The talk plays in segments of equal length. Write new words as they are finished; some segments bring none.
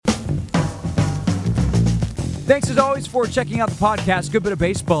Thanks as always for checking out the podcast. Good bit of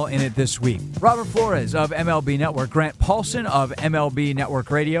baseball in it this week. Robert Flores of MLB Network, Grant Paulson of MLB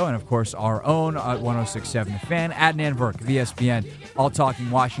Network Radio, and of course our own at 106.7 The Fan, Adnan Virk of ESPN, all talking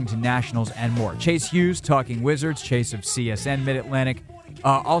Washington Nationals and more. Chase Hughes talking Wizards, Chase of CSN Mid-Atlantic.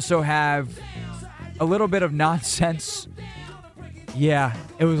 Also have a little bit of nonsense. Yeah,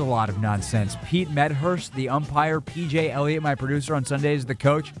 it was a lot of nonsense. Pete Medhurst, the umpire, PJ Elliott, my producer on Sundays, the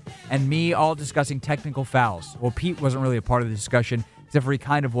coach, and me all discussing technical fouls. Well, Pete wasn't really a part of the discussion, except for he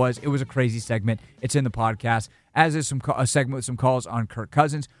kind of was. It was a crazy segment. It's in the podcast, as is a segment with some calls on Kirk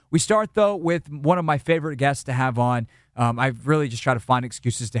Cousins. We start, though, with one of my favorite guests to have on. I've really just tried to find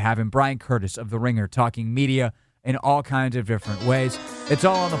excuses to have him, Bryan Curtis of The Ringer, talking media in all kinds of different ways. It's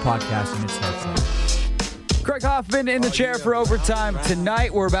all on the podcast, and it starts now. Craig Hoffman in the chair for overtime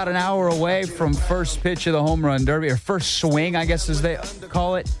tonight. We're about an hour away from first pitch of the home run derby, or first swing, I guess as they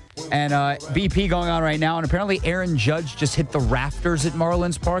call it. And BP going on right now. And apparently Aaron Judge just hit the rafters at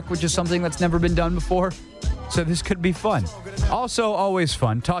Marlins Park, which is something that's never been done before. So this could be fun. Also, always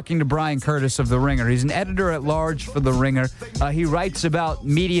fun, talking to Bryan Curtis of The Ringer. He's an editor-at-large for The Ringer. He writes about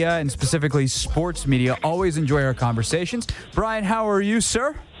media and specifically sports media. Always enjoy our conversations. Bryan, how are you,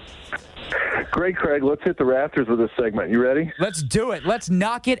 sir? Great, Craig. Let's hit the rafters with this segment. You ready? Let's do it. Let's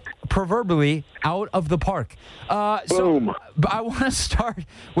knock it proverbially out of the park. Boom. So I want to start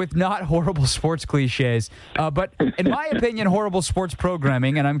with not horrible sports cliches, but in my opinion, horrible sports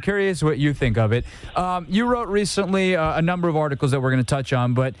programming, and I'm curious what you think of it. You wrote recently a number of articles that we're going to touch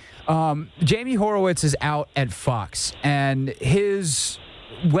on, but Jamie Horowitz is out at Fox, and his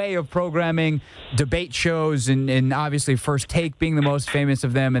way of programming debate shows and obviously First Take being the most famous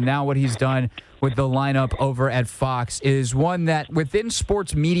of them, and now what he's done with the lineup over at Fox is one that within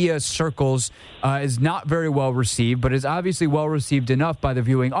sports media circles is not very well received, but is obviously well received enough by the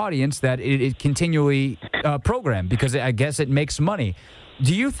viewing audience that it continually programmed because I guess it makes money.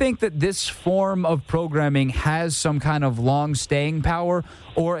 Do you think that this form of programming has some kind of long staying power,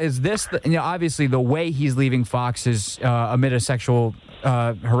 or is this, obviously the way he's leaving Fox is amid a sexual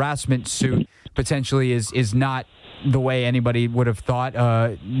harassment suit potentially is not the way anybody would have thought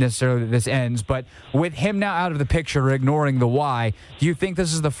necessarily this ends, but with him now out of the picture, ignoring the why, do you think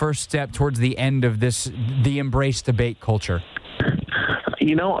this is the first step towards the end of the embrace debate culture?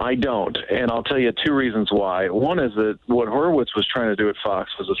 I don't, and I'll tell you two reasons why. One is that what Horowitz was trying to do at Fox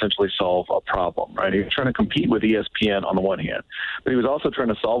was essentially solve a problem, right? He was trying to compete with ESPN on the one hand, but he was also trying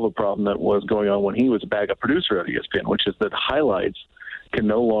to solve a problem that was going on when he was a backup producer at ESPN, which is that highlights can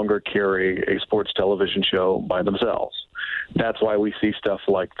no longer carry a sports television show by themselves. That's why we see stuff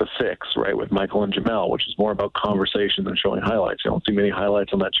like The Fix, right, with Michael and Jamel, which is more about conversation than showing highlights. You don't see many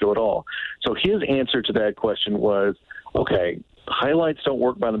highlights on that show at all. So his answer to that question was, okay, highlights don't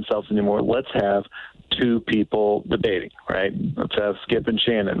work by themselves anymore. Let's have two people debating, right? Let's have Skip and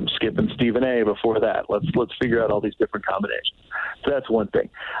Shannon, Skip and Stephen A. before that. Let's figure out all these different combinations. So that's one thing.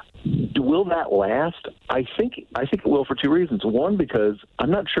 Will that last? I think it will for two reasons. One, because I'm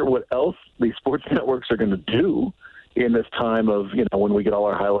not sure what else these sports networks are going to do in this time of, when we get all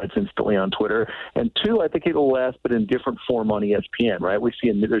our highlights instantly on Twitter. And two, I think it'll last, but in different form on ESPN, right? We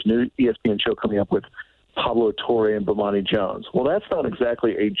see there's a new ESPN show coming up with Pablo Torre and Bomani Jones. Well, that's not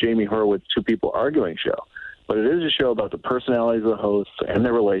exactly a Jamie Horowitz, two people arguing show, but it is a show about the personalities of the hosts and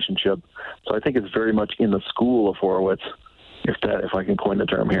their relationship. So I think it's very much in the school of Horowitz, if I can coin the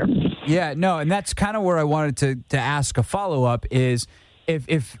term here. Yeah, no, and that's kind of where I wanted to ask a follow-up is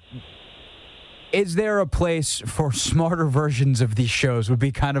if is there a place for smarter versions of these shows would be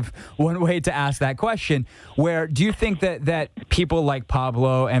kind of one way to ask that question, where do you think that people like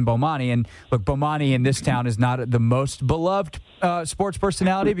Pablo and Bomani, and look, Bomani in this town is not the most beloved sports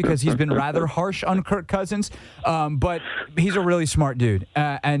personality because he's been rather harsh on Kirk Cousins, but he's a really smart dude,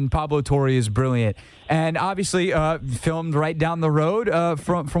 and Pablo Torre is brilliant. And obviously, filmed right down the road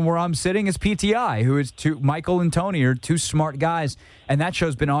from where I'm sitting is PTI, who is Michael and Tony are two smart guys, and that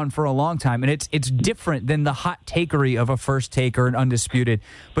show's been on for a long time. And it's different than the hot takery of a First Take or an Undisputed.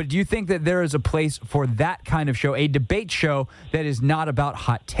 But do you think that there is a place for that kind of show, a debate show that is not about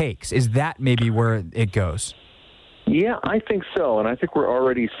hot takes? Is that maybe where it goes? Yeah, I think so, and I think we're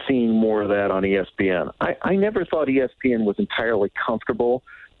already seeing more of that on ESPN. I never thought ESPN was entirely comfortable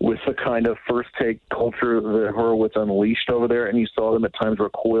with the kind of First Take culture that Horowitz unleashed over there, and you saw them at times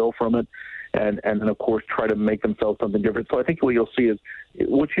recoil from it and then, of course, try to make themselves something different. So I think what you'll see is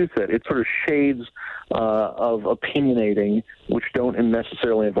what you said. It sort of shades of opinionating, which don't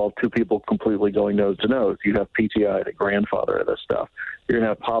necessarily involve two people completely going nose to nose. You have PTI, the grandfather of this stuff. You're going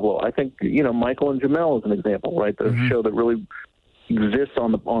to have Pablo. I think, Michael and Jamel is an example, right? The show that really exists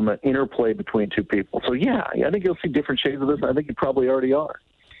on the interplay between two people. So yeah, I think you'll see different shades of this. I think you probably already are.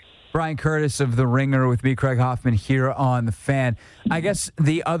 Brian Curtis of The Ringer with me, Craig Hoffman, here on The Fan. I guess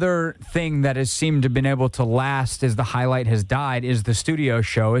the other thing that has seemed to have been able to last as the highlight has died is the studio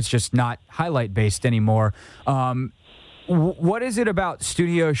show. It's just not highlight-based anymore. What is it about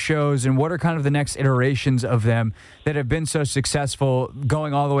studio shows, and what are kind of the next iterations of them that have been so successful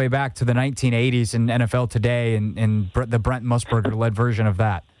going all the way back to the 1980s and NFL Today and the Brent Musburger-led version of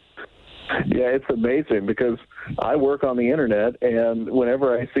that? Yeah, it's amazing because I work on the internet, and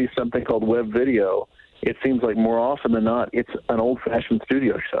whenever I see something called web video, it seems like more often than not, it's an old-fashioned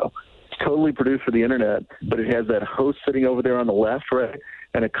studio show. It's totally produced for the internet, but it has that host sitting over there on the left, right,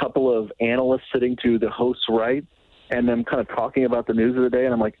 and a couple of analysts sitting to the host's right, and them kind of talking about the news of the day.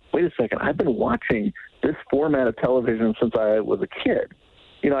 And I'm like, wait a second, I've been watching this format of television since I was a kid.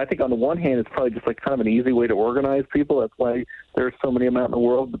 I think on the one hand, it's probably just like kind of an easy way to organize people. That's why there's so many of them out in the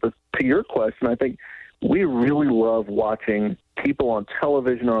world. But to your question, I think we really love watching people on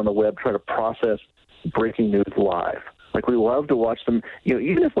television or on the web try to process breaking news live. Like, we love to watch them,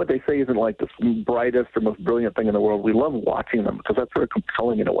 even if what they say isn't like the brightest or most brilliant thing in the world, we love watching them because that's sort of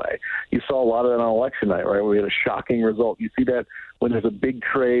compelling in a way. You saw a lot of that on election night, right, where we had a shocking result. You see that when there's a big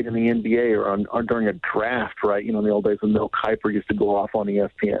trade in the NBA or during a draft, right, in the old days when Mel Kiper used to go off on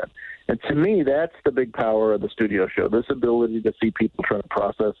ESPN. And to me, that's the big power of the studio show, this ability to see people trying to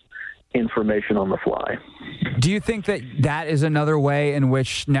process information on the fly. Do you think that is another way in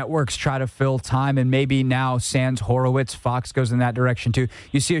which networks try to fill time, and maybe now sans Horowitz, Fox goes in that direction too?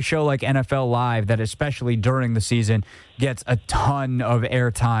 You see a show like NFL Live that, especially during the season, gets a ton of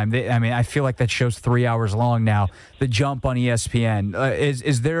airtime. I feel like that show's 3 hours long now. The Jump on ESPN.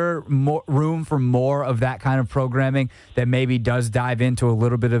 Is there more room for more of that kind of programming that maybe does dive into a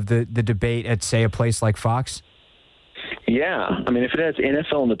little bit of the debate at, say, a place like Fox? Yeah. If it has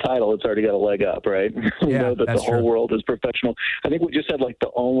NFL in the title, it's already got a leg up, right? We know that the whole world is professional. I think we just had like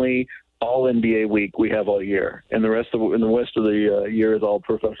the only all-NBA week we have all year, and the rest of the year is all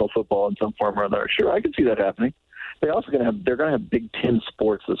professional football in some form or another. Sure, I can see that happening. They're going to have Big Ten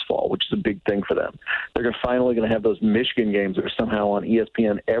sports this fall, which is a big thing for them. They're finally going to have those Michigan games that are somehow on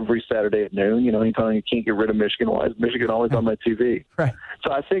ESPN every Saturday at noon. Anytime you can't get rid of Michigan, why is Michigan always on my TV? Right.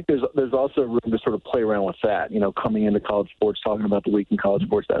 So I think there's also room to sort of play around with that, coming into college sports, talking about the week in college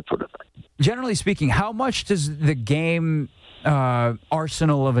sports, that sort of thing. Generally speaking, how much does the game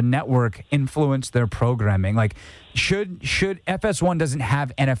arsenal of a network influence their programming? Like, should FS1 doesn't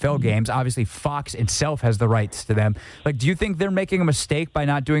have NFL games? Obviously, Fox itself has the rights to them. Like, do you think they're making a mistake by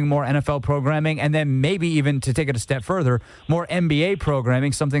not doing more NFL programming, and then maybe even, to take it a step further, more NBA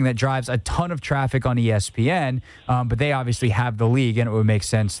programming, something that drives a ton of traffic on ESPN? But they obviously have the league, and it would make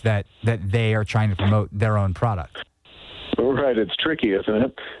sense that they are trying to promote their own product. Right, it's tricky, isn't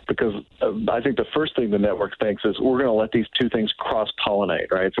it? Because I think the first thing the network thinks is we're going to let these two things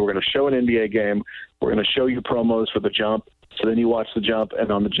cross-pollinate, right? So we're going to show an NBA game, we're going to show you promos for the Jump, so then you watch the Jump,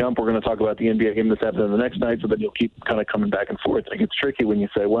 and on the Jump we're going to talk about the NBA game that's happening the next night, so then you'll keep kind of coming back and forth. I think it's tricky when you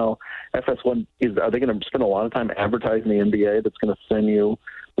say, well, FS1, are they going to spend a lot of time advertising the NBA that's going to send you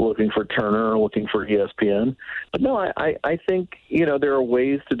looking for Turner or looking for ESPN? But no, I think, there are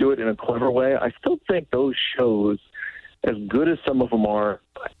ways to do it in a clever way. I still think those shows, as good as some of them are,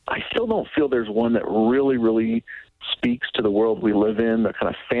 I still don't feel there's one that really, really speaks to the world we live in, the kind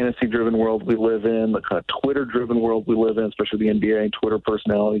of fantasy-driven world we live in, the kind of Twitter-driven world we live in, especially the NBA and Twitter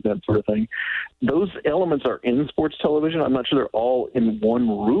personalities, that sort of thing. Those elements are in sports television. I'm not sure they're all in one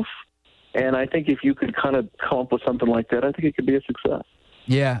roof. And I think if you could kind of come up with something like that, I think it could be a success.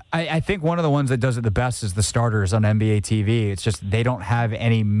 Yeah, I think one of the ones that does it the best is the Starters on NBA TV. It's just they don't have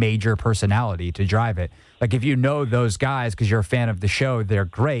any major personality to drive it. Like, if you know those guys because you're a fan of the show, they're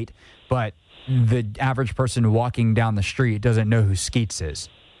great, but the average person walking down the street doesn't know who Skeets is.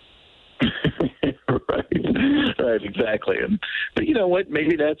 Right, exactly. But you know what?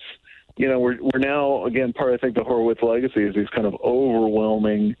 Maybe that's, we're now, again, part of, I think, the Horowitz legacy is these kind of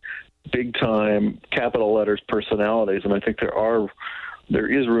overwhelming, big-time, capital letters personalities, and I think there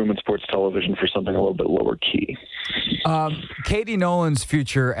is room in sports television for something a little bit lower key. Katie Nolan's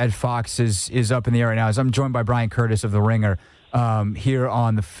future at Fox is up in the air right now. As I'm joined by Brian Curtis of The Ringer here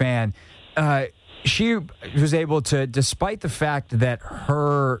on The Fan. She was able to, despite the fact that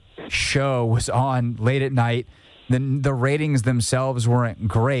her show was on late at night, the ratings themselves weren't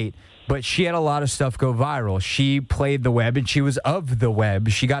great, but she had a lot of stuff go viral. She played the web, and she was of the web.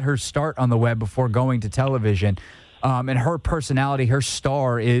 She got her start on the web before going to television. and her personality, her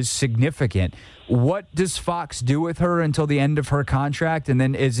star is significant. What does Fox do with her until the end of her contract? And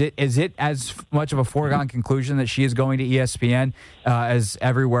then is it as much of a foregone conclusion that she is going to ESPN as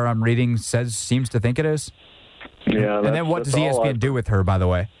everywhere I'm reading seems to think it is? Yeah. And then what does ESPN do with her, by the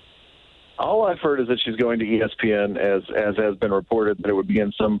way? All I've heard is that she's going to ESPN, as has been reported, that it would be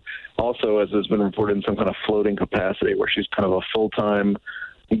in some, also as has been reported, in some kind of floating capacity where she's kind of a full-time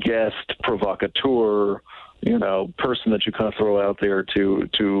guest provocateur, person that you kind of throw out there to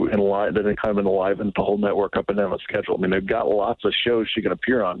that it kind of enlivens the whole network up and down the schedule. I mean, they've got lots of shows she can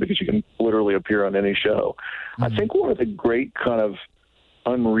appear on because she can literally appear on any show. Mm-hmm. I think one of the great kind of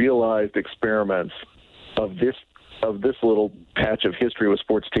unrealized experiments of this little patch of history with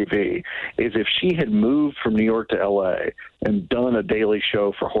sports TV is if she had moved from New York to L.A. and done a daily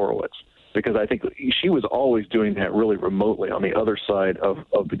show for Horowitz, because I think she was always doing that really remotely on the other side of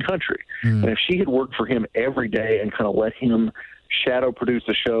the country. Mm. And if she had worked for him every day and kind of let him shadow produce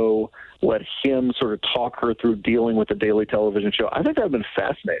the show, let him sort of talk her through dealing with the daily television show, I think that would have been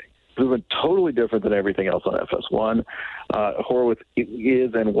fascinating. It would have been totally different than everything else on FS1. Horowitz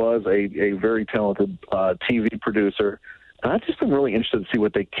is and was a very talented TV producer. And I've just been really interested to see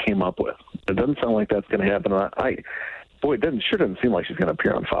what they came up with. It doesn't sound like that's going to happen. It doesn't seem like she's going to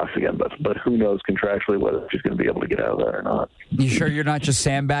appear on Fox again, but who knows contractually whether she's going to be able to get out of that or not. You sure you're not just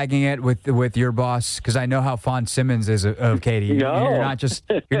sandbagging it with your boss? Because I know how fond Simmons is of Katie. No.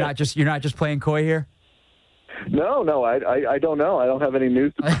 You're not just playing coy here. No, I don't know. I don't have any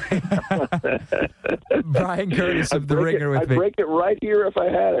news to Brian Curtis of The Ringer with me. I'd break it right here if I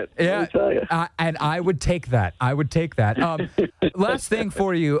had it. Yeah, let me tell you. And I would take that. Last thing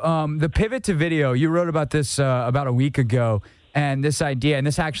for you, the pivot to video. You wrote about this about a week ago, and this idea, and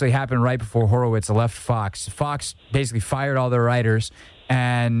this actually happened right before Horowitz left Fox. Fox basically fired all their writers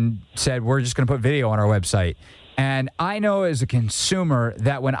and said, we're just going to put video on our website. And I know as a consumer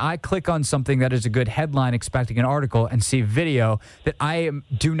that when I click on something that is a good headline expecting an article and see video, that I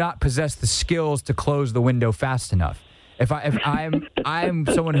do not possess the skills to close the window fast enough. If I'm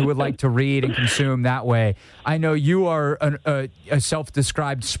someone who would like to read and consume that way. I know you are a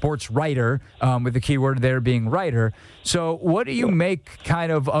self-described sports writer, with the key word there being writer. So what do you make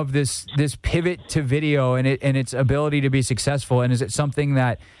kind of this pivot to video and its ability to be successful? And is it something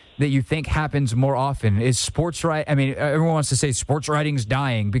that you think happens more often? Is sports writing? I mean, everyone wants to say sports writing's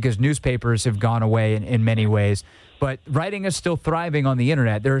dying because newspapers have gone away in many ways, but writing is still thriving on the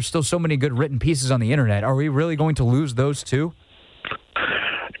internet. There are still so many good written pieces on the internet. Are we really going to lose those too?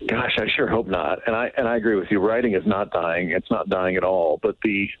 Gosh, I sure hope not. And I agree with you. Writing is not dying. It's not dying at all. But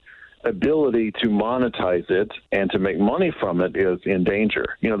the ability to monetize it and to make money from it is in danger.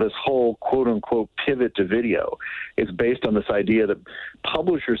 This whole quote-unquote pivot to video is based on this idea that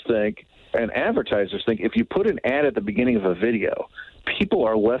publishers think and advertisers think if you put an ad at the beginning of a video, people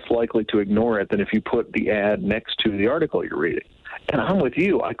are less likely to ignore it than if you put the ad next to the article you're reading. And I'm with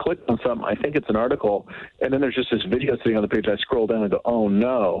you. I click on something, I think it's an article, and then there's just this video sitting on the page. I scroll down and go, oh,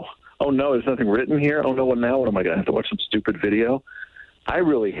 no, there's nothing written here. Oh, no, what now? What am I going to have to watch some stupid video? I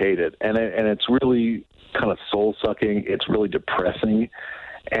really hate it, and it's really kind of soul-sucking. It's really depressing.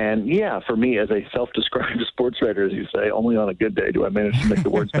 And, yeah, for me, as a self-described sports writer, as you say, only on a good day do I manage to make the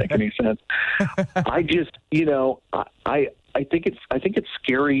words make any sense. I just, I think it's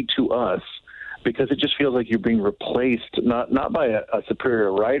scary to us because it just feels like you're being replaced, not by a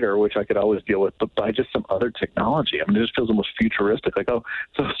superior writer, which I could always deal with, but by just some other technology. I mean, it just feels almost futuristic. Like, oh,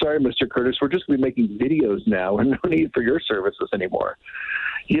 so sorry, Mr. Curtis, we're just going to be making videos now and no need for your services anymore.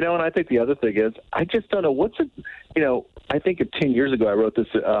 And I think the other thing is, I just don't know I think 10 years ago I wrote this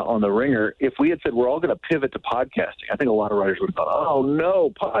on The Ringer. If we had said we're all going to pivot to podcasting, I think a lot of writers would have thought, oh,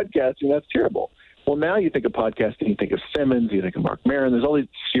 no, podcasting, that's terrible. Well, now you think of podcasting, you think of Simmons, you think of Mark Maron. There's all these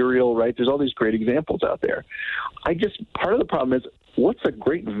Serial, right? There's all these great examples out there. Part of the problem is, what's a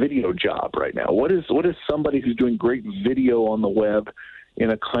great video job right now? What is somebody who's doing great video on the web in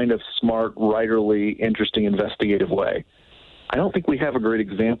a kind of smart, writerly, interesting, investigative way? I don't think we have a great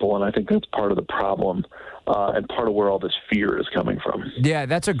example, and I think that's part of the problem and part of where all this fear is coming from. Yeah,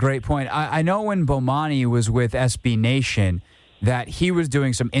 that's a great point. I know when Bomani was with SB Nation that he was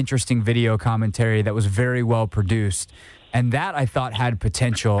doing some interesting video commentary that was very well produced. And that I thought had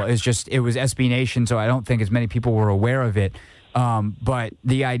potential. It was SB Nation, so I don't think as many people were aware of it. But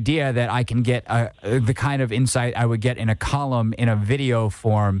the idea that I can get the kind of insight I would get in a column in a video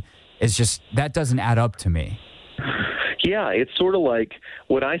form is that doesn't add up to me. Yeah, it's sort of like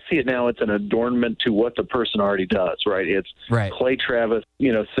when I see it now, it's an adornment to what the person already does, right? It's right. Clay Travis,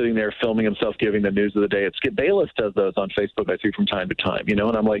 sitting there filming himself giving the news of the day. It's Skip Bayless does those on Facebook, I see from time to time, and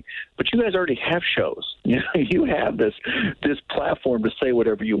I'm like, but you guys already have shows. You have this platform to say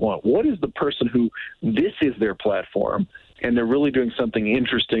whatever you want. What is the person who this is their platform, and they're really doing something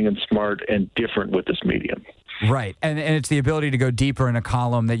interesting and smart and different with this medium? Right, and it's the ability to go deeper in a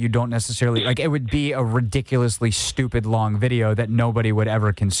column that you don't necessarily like. It would be a ridiculously stupid long video that nobody would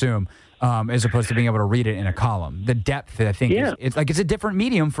ever consume, as opposed to being able to read it in a column. The depth, I think, it's a different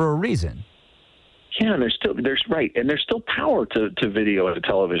medium for a reason. Yeah, and there's right, and there's still power to video and to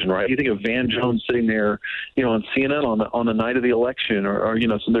television, right? You think of Van Jones sitting there, on CNN on the night of the election, or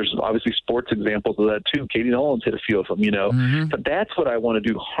so there's obviously sports examples of that too. Katie Nolan's hit a few of them, Mm-hmm. But that's what I want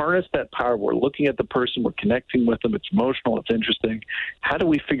to do: harness that power. We're looking at the person, we're connecting with them. It's emotional, it's interesting. How do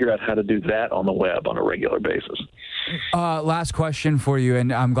we figure out how to do that on the web on a regular basis? Last question for you,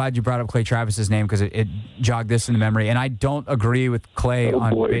 and I'm glad you brought up Clay Travis's name because it jogged this in the memory. And I don't agree with Clay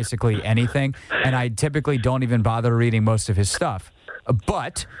on basically anything, and I typically don't even bother reading most of his stuff.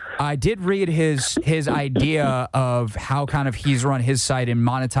 But I did read his idea of how kind of he's run his site and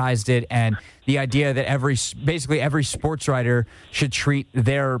monetized it, and the idea that basically every sports writer should treat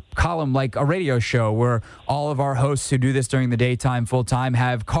their column like a radio show, where all of our hosts who do this during the daytime full time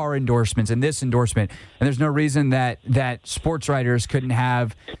have car endorsements and this endorsement, and there's no reason that sports writers couldn't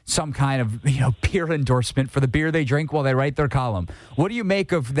have some kind of beer endorsement for the beer they drink while they write their column. What do you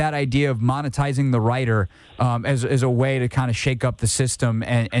make of that idea of monetizing the writer as a way to kind of shake up the system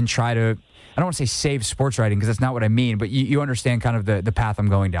and try to, I don't want to say save sports writing because that's not what I mean, but you understand kind of the path I'm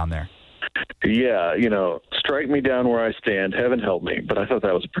going down there. Yeah, strike me down where I stand. Heaven help me. But I thought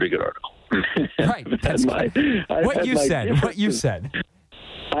that was a pretty good article. Right. That's what you said.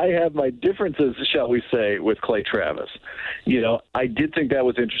 I have my differences, shall we say, with Clay Travis. I did think that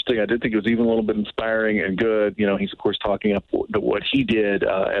was interesting. I did think it was even a little bit inspiring and good. He's, of course, talking up what he did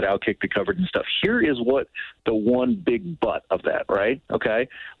at Outkick, the coverage and stuff. Here is what the one big but of that, right? Okay?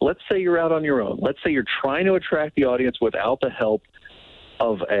 Let's say you're out on your own. Let's say you're trying to attract the audience without the help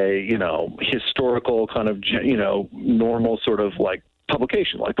of a, historical kind of, normal sort of like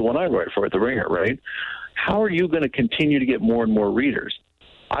publication, like the one I write for at The Ringer, right? How are you going to continue to get more and more readers?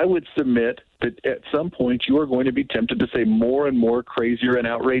 I would submit that at some point you are going to be tempted to say more and more crazier and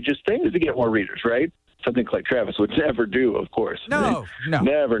outrageous things to get more readers, right? Something Clay Travis would never do, of course. No.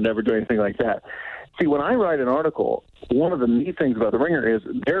 Never do anything like that. See, when I write an article, one of the neat things about The Ringer is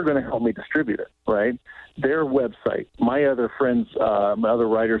they're going to help me distribute it, right? Their website, my other friends, my other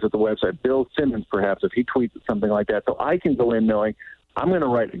writers at the website, Bill Simmons, perhaps, if he tweets something like that. So I can go in knowing I'm going to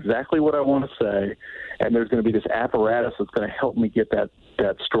write exactly what I want to say, and there's going to be this apparatus that's going to help me get that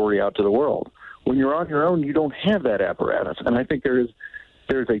story out to the world. When you're on your own, you don't have that apparatus. And I think there's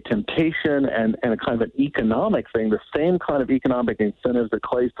a temptation and a kind of an economic thing, the same kind of economic incentives that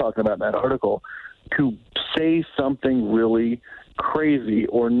Clay's talking about in that article, to say something really crazy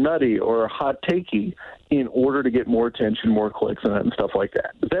or nutty or hot takey in order to get more attention, more clicks, and stuff like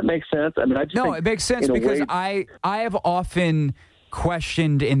that. Does that make sense? I mean, I just think it makes sense because I have often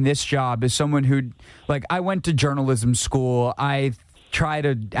questioned in this job as someone who, like, I went to journalism school. I try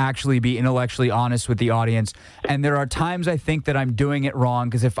to actually be intellectually honest with the audience, and there are times I think that I'm doing it wrong,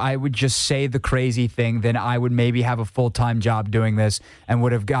 because if I would just say the crazy thing, then I would maybe have a full-time job doing this and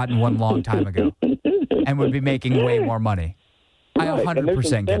would have gotten one long time ago and would be making way more money. Right. I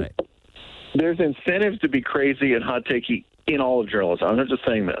 100% get it. There's incentives to be crazy and hot takey in all of journalism. I'm not just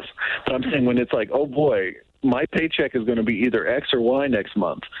saying this, but I'm saying when it's like, oh boy, my paycheck is going to be either X or Y next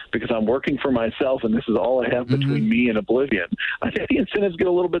month because I'm working for myself and this is all I have between me and oblivion, I think the incentives get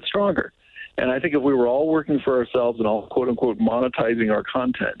a little bit stronger. And I think if we were all working for ourselves and all, quote unquote, monetizing our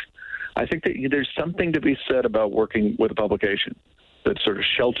content, I think that there's something to be said about working with a publication that sort of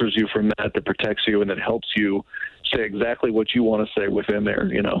shelters you from that protects you, and that helps you say exactly what you want to say within their,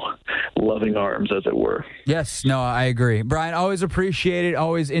 loving arms, as it were. Yes, no, I agree. Brian, always appreciate it.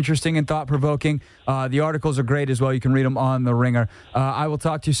 Always interesting and thought-provoking. The articles are great as well. You can read them on The Ringer. I will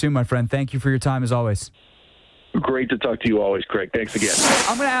talk to you soon, my friend. Thank you for your time, as always. Great to talk to you always, Craig. Thanks again.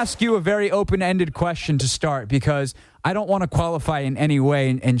 I'm going to ask you a very open-ended question to start, because I don't want to qualify in any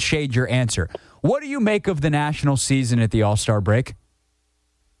way and shade your answer. What do you make of the national season at the All-Star break?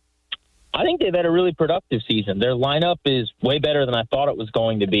 I think they've had a really productive season. Their lineup is way better than I thought it was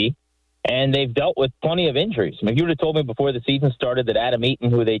going to be, and they've dealt with plenty of injuries. I mean, if you would have told me before the season started that Adam Eaton,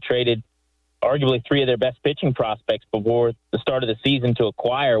 who they traded arguably three of their best pitching prospects before the start of the season to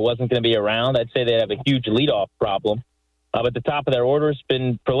acquire, wasn't going to be around, I'd say they'd have a huge leadoff problem. But the top of their order has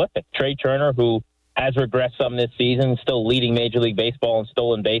been prolific. Trey Turner, who has regressed some this season, still leading Major League Baseball in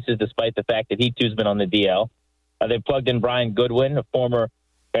stolen bases, despite the fact that he too's been on the DL. They plugged in Brian Goodwin, a former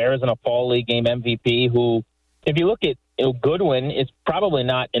Arizona Fall League game MVP, who, if you look at Goodwin, is probably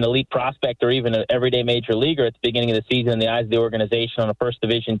not an elite prospect or even an everyday major leaguer at the beginning of the season in the eyes of the organization on a first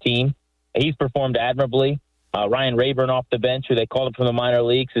division team. He's performed admirably. Ryan Rayburn off the bench, who they called up from the minor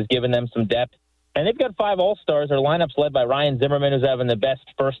leagues, has given them some depth. And they've got 5 All-Stars. Their lineup's led by Ryan Zimmerman, who's having the best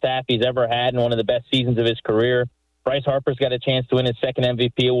first half he's ever had and one of the best seasons of his career. Bryce Harper's got a chance to win his second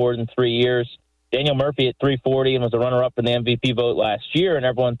MVP award in 3 years. Daniel Murphy at 340 and was a runner-up in the MVP vote last year, and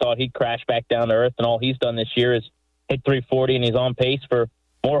everyone thought he'd crash back down to earth, and all he's done this year is hit 340, and he's on pace for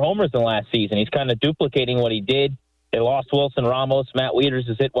more homers than last season. He's kind of duplicating what he did. They lost Wilson Ramos. Matt Wieters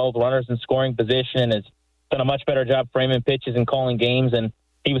has hit well with runners in scoring position and has done a much better job framing pitches and calling games, and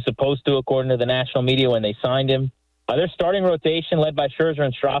he was supposed to, according to the national media, when they signed him. Their starting rotation, led by Scherzer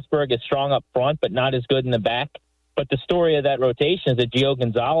and Strasburg, is strong up front, but not as good in the back. But the story of that rotation is that Gio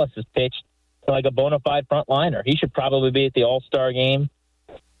Gonzalez has pitched like a bona fide frontliner. He should probably be at the All-Star game,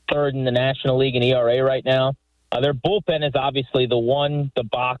 3rd in the National League in ERA right now. Their bullpen is obviously the one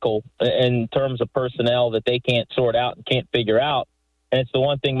debacle in terms of personnel that they can't sort out and can't figure out. And it's the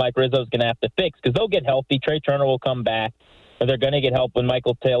one thing Mike Rizzo's going to have to fix, because they'll get healthy. Trey Turner will come back. They're going to get help when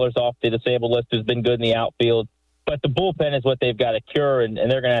Michael Taylor's off the disabled list, who's been good in the outfield. But the bullpen is what they've got to cure, and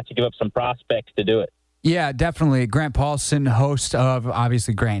they're going to have to give up some prospects to do it. Yeah, definitely. Grant Paulsen, host of,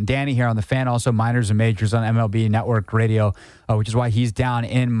 obviously, Grant and Danny here on The Fan, also Minors and Majors on MLB Network Radio, which is why he's down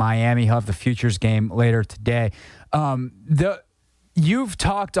in Miami. He'll have the Futures game later today. You've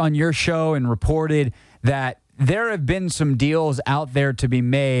talked on your show and reported that there have been some deals out there to be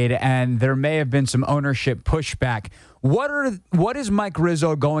made, and there may have been some ownership pushback. What is Mike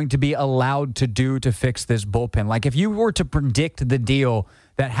Rizzo going to be allowed to do to fix this bullpen? Like, if you were to predict the deal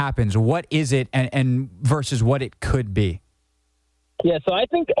that happens, what is it and versus what it could be? Yeah, so I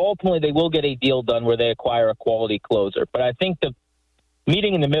think ultimately they will get a deal done where they acquire a quality closer. But I think the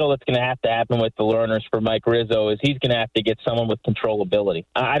meeting in the middle that's going to have to happen with the Lerners for Mike Rizzo is he's going to have to get someone with controllability.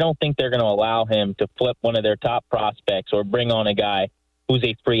 I don't think they're going to allow him to flip one of their top prospects or bring on a guy who's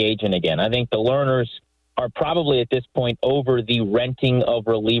a free agent again. I think the Lerners are probably at this point over the renting of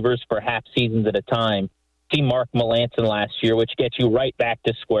relievers for half seasons at a time. See Mark Melancon last year, which gets you right back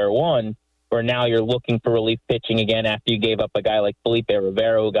to square one, where now you're looking for relief pitching again after you gave up a guy like Felipe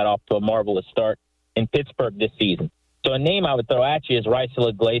Rivera, who got off to a marvelous start in Pittsburgh this season. So a name I would throw at you is Raisel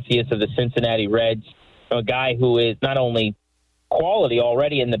Iglesias of the Cincinnati Reds, a guy who is not only quality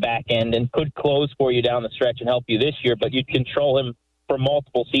already in the back end and could close for you down the stretch and help you this year, but you'd control him for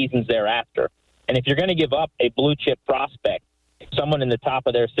multiple seasons thereafter. And if you're going to give up a blue-chip prospect, someone in the top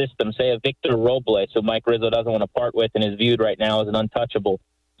of their system, say a Victor Robles, who Mike Rizzo doesn't want to part with and is viewed right now as an untouchable,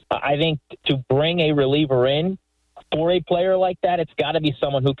 I think to bring a reliever in for a player like that, it's got to be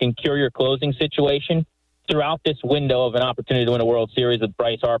someone who can cure your closing situation throughout this window of an opportunity to win a World Series with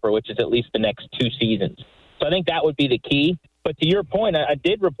Bryce Harper, which is at least the next 2 seasons. So I think that would be the key. But to your point, I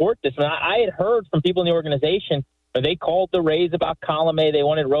did report this, and I had heard from people in the organization, they called the Rays about Colomé. They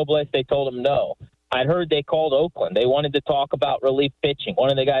wanted Robles. They told them no. I'd heard they called Oakland. They wanted to talk about relief pitching. One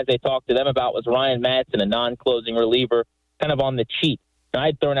of the guys they talked to them about was Ryan Madson, a non-closing reliever, kind of on the cheap. And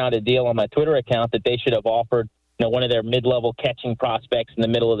I'd thrown out a deal on my Twitter account that they should have offered one of their mid-level catching prospects in the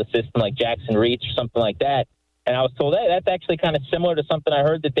middle of the system, like Jackson Reach or something like that. And I was told, hey, that's actually kind of similar to something I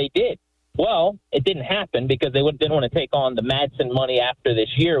heard that they did. Well, it didn't happen because they didn't want to take on the Madsen money after this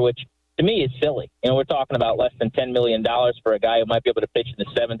year, which to me is silly. We're talking about less than $10 million for a guy who might be able to pitch in the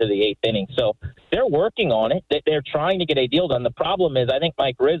 7th or the 8th inning. So they're working on it. They're trying to get a deal done. The problem is I think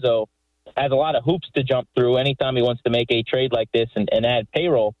Mike Rizzo has a lot of hoops to jump through anytime he wants to make a trade like this and add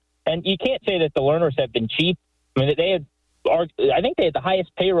payroll. And you can't say that the Lerners have been cheap. I think they had the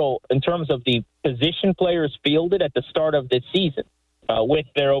highest payroll in terms of the position players fielded at the start of this season. With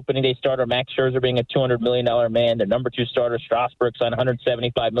their opening day starter, Max Scherzer, being a $200 million man, their number 2 starter, Strasburg, signed a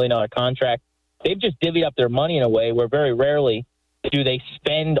 $175 million contract. They've just divvied up their money in a way where very rarely do they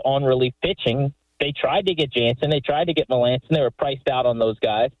spend on relief pitching. They tried to get Jansen. They tried to get Melancon. They were priced out on those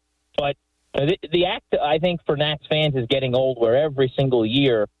guys. But the act, I think, for Nats fans is getting old, where every single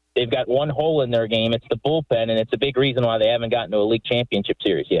year they've got one hole in their game. It's the bullpen, and it's a big reason why they haven't gotten to a league championship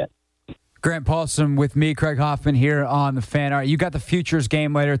series yet. Grant Paulsen with me, Craig Hoffman, here on The Fan. All right, you got the Futures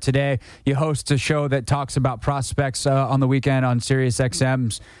game later today. You host a show that talks about prospects on the weekend on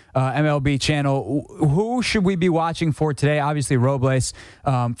SiriusXM's MLB channel. Who should we be watching for today? Obviously, Robles,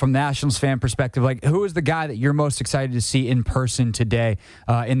 from the Nationals fan perspective. Like, who is the guy that you're most excited to see in person today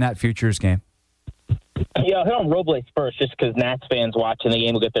in that Futures game? Yeah, I'll hit on Robles first just because Nats fans watching the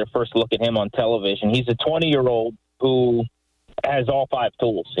game will get their first look at him on television. He's a 20-year-old who has all 5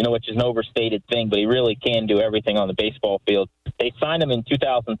 tools, which is an overstated thing, but he really can do everything on the baseball field. They signed him in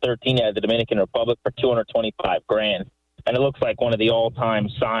 2013 out of the Dominican Republic for $225,000, and it looks like one of the all-time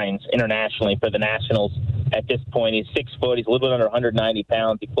signs internationally for the Nationals at this point. He's 6 foot. He's a little bit under 190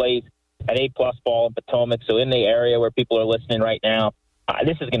 pounds. He plays at A-plus ball in Potomac, so in the area where people are listening right now,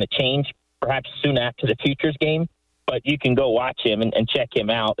 this is going to change perhaps soon after the Futures game, but you can go watch him and check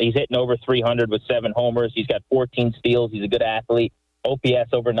him out. He's hitting over 300 with 7 homers. He's got 14 steals. He's a good athlete.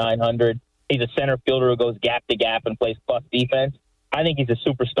 OPS over 900. He's a center fielder who goes gap to gap and plays plus defense. I think he's a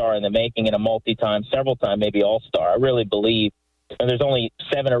superstar in the making and a multi-time, several-time, maybe all-star. I really believe there's only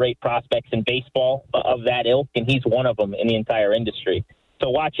 7 or 8 prospects in baseball of that ilk, and he's one of them in the entire industry.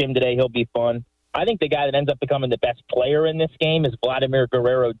 So watch him today. He'll be fun. I think the guy that ends up becoming the best player in this game is Vladimir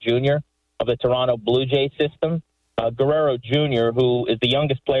Guerrero Jr. of the Toronto Blue Jays system. Guerrero Jr., who is the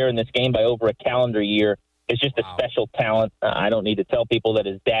youngest player in this game by over a calendar year, is just a special talent. I don't need to tell people that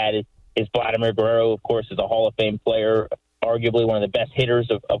his dad is Vladimir Guerrero, of course, is a Hall of Fame player, arguably one of the best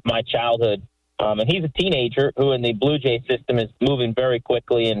hitters of my childhood. And he's a teenager who in the Blue Jays system is moving very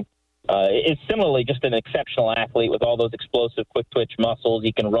quickly and is similarly just an exceptional athlete with all those explosive, quick-twitch muscles.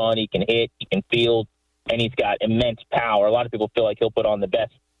 He can run, he can hit, he can field, and he's got immense power. A lot of people feel like he'll put on the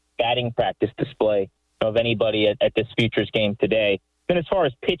best batting practice display of anybody at this Futures game today. Then as far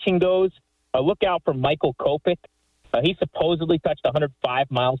as pitching goes, look out for Michael Kopech. He supposedly touched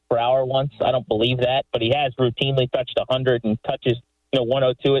 105 miles per hour once. I don't believe that, but he has routinely touched 100 and touches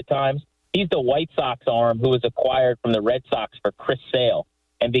 102 at times. He's the White Sox arm who was acquired from the Red Sox for Chris Sale.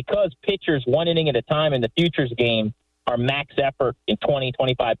 And because pitchers 1 inning at a time in the Futures game are max effort in 20,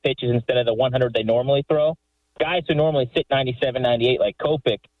 25 pitches instead of the 100 they normally throw, guys who normally sit 97, 98 like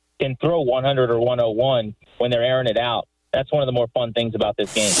Kopech can throw 100 or 101 when they're airing it out. That's one of the more fun things about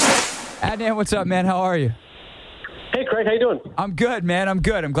this game. Adnan, what's up, man? How are you? Hey, Craig, how you doing? I'm good, man. I'm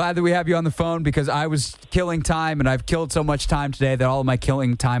good. I'm glad that we have you on the phone because I was killing time, and I've killed so much time today that all of my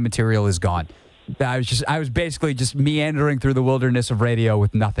killing time material is gone. I was basically just meandering through the wilderness of radio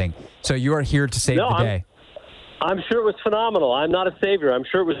with nothing. So you are here to save the day. I'm sure it was phenomenal. I'm not a savior. I'm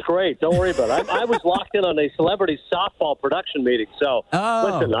sure it was great. Don't worry about it. I was locked in on a celebrity softball production meeting. So,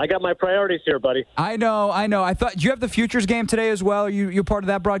 Listen, I got my priorities here, buddy. I know. I thought, do you have the Futures game today as well? Are you part of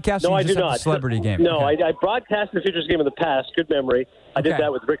that broadcast? No, I do not. The celebrity game. No, okay. I broadcast the Futures game in the past. Good memory. I did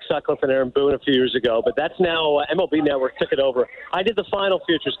that with Rick Sutcliffe and Aaron Boone a few years ago, but that's now MLB Network took it over. I did the final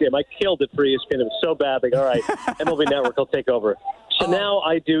Futures game. I killed it for ESPN. It was so bad. Like, all right, MLB Network will take over. So now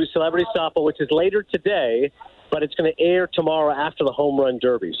I do celebrity softball, which is later today, but it's going to air tomorrow after the Home Run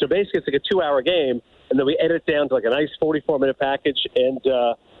Derby. So basically it's like a 2-hour game, and then we edit it down to like a nice 44-minute package. And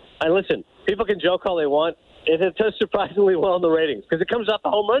listen, people can joke all they want. It does surprisingly well in the ratings because it comes off the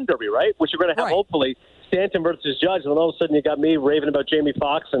Home Run Derby, right? Which you're going to have, hopefully, Stanton versus Judge, and then all of a sudden you got me raving about Jamie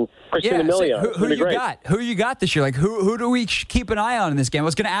Foxx and Christina Milian. Who you got? Who you got this year? Like who do we keep an eye on in this game? I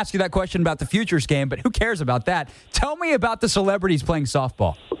was going to ask you that question about the Futures game, but who cares about that? Tell me about the celebrities playing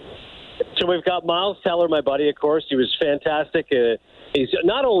softball. So we've got Miles Teller, my buddy, of course. He was fantastic. He's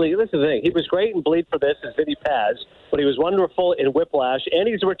not only, listen to the thing, he was great in Bleed for This as Vinny Paz, but he was wonderful in Whiplash, and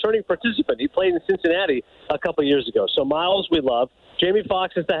he's a returning participant. He played in Cincinnati a couple of years ago. So Miles, we love. Jamie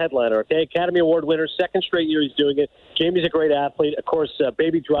Foxx is the headliner, okay? Academy Award winner, second straight year he's doing it. Jamie's a great athlete. Of course,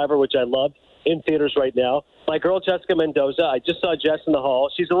 Baby Driver, which I love, in theaters right now. My girl, Jessica Mendoza, I just saw Jess in the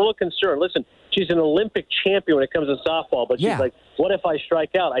hall. She's a little concerned. Listen, she's an Olympic champion when it comes to softball, but she's like, what if I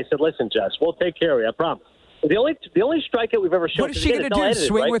strike out? I said, listen, Jess, we'll take care of you, I promise. The only strikeout we've ever shown. What is she going to do?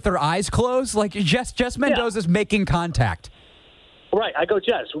 Swing with her eyes closed? Like Jess Mendoza's making contact. Right. I go,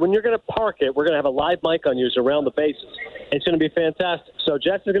 Jess, when you're going to park it, we're going to have a live mic on you around the bases. It's going to be fantastic. So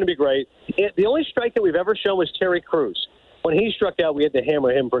Jess is going to be great. The only strikeout we've ever shown was Terry Crews. When he struck out, we had to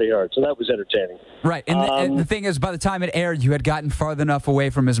hammer him pretty hard, so that was entertaining. Right, and the thing is, by the time it aired, you had gotten far enough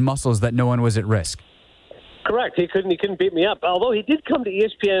away from his muscles that no one was at risk. Correct. He couldn't beat me up. Although he did come to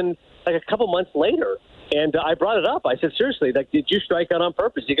ESPN like a couple months later, and I brought it up. I said, seriously, like, did you strike out on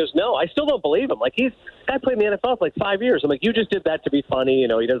purpose? He goes, no. I still don't believe him. Like, I played in the NFL for like 5 years. I'm like, you just did that to be funny. You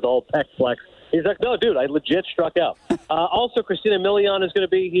know, he does the whole pec flex. He's like, no, dude, I legit struck out. Also, Christina Milian is going to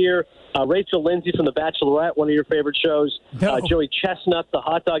be here. Rachel Lindsay from The Bachelorette, one of your favorite shows. No. Joey Chestnut, the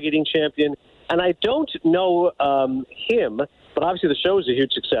hot dog eating champion. And I don't know him, but obviously the show is a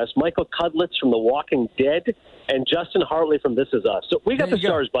huge success. Michael Cudlitz from The Walking Dead and Justin Hartley from This Is Us. So we got the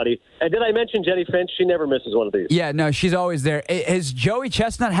stars, buddy. And did I mention Jenny Finch? She never misses one of these. Yeah, no, she's always there. Has Joey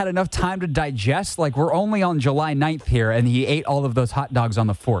Chestnut had enough time to digest? Like, we're only on July 9th here, and he ate all of those hot dogs on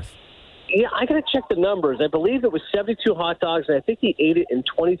the 4th. Yeah, I got to check the numbers. I believe it was 72 hot dogs, and I think he ate it in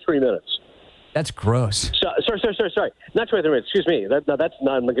 23 minutes. That's gross. Sorry. Not 23 minutes. Excuse me. That's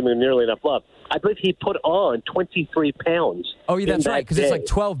not giving me nearly enough love. I believe he put on 23 pounds. Oh, yeah, that's right, because it's like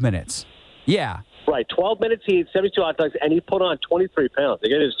 12 minutes. Yeah. Right. 12 minutes, he ate 72 hot dogs, and he put on 23 pounds.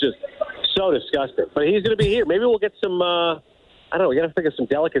 Like, it is just so disgusting. But he's going to be here. Maybe we'll get some, I don't know, we got to think of some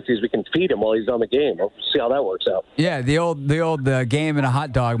delicacies we can feed him while he's on the game. We'll see how that works out. Yeah, the old game and a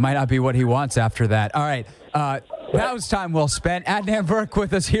hot dog might not be what he wants after that. All right. That was time well spent. Adnan Virk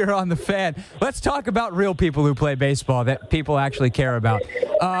with us here on The Fan. Let's talk about real people who play baseball that people actually care about.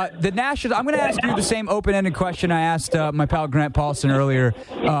 The Nationals, I'm going to ask you the same open-ended question I asked my pal Grant Paulson earlier,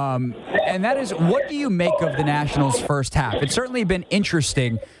 and that is, what do you make of the Nationals' first half? It's certainly been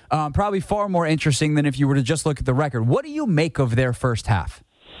interesting, probably far more interesting than if you were to just look at the record. What do you make of their first half?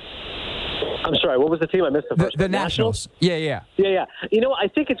 I'm sorry, what was the team? I missed the first one. The Nationals. Yeah. You know, I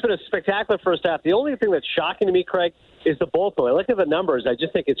think it's been a spectacular first half. The only thing that's shocking to me, Craig, is the bullpen. I look at the numbers. I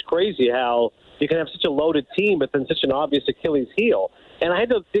just think it's crazy how you can have such a loaded team, but then such an obvious Achilles heel. And I had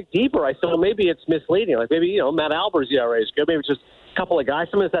to dig deeper. I said, well, maybe it's misleading. Like maybe, Matt Albert's ERA is good. Maybe it's just a couple of guys.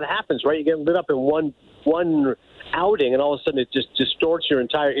 Sometimes that happens, right? You get lit up in one outing, and all of a sudden it just distorts your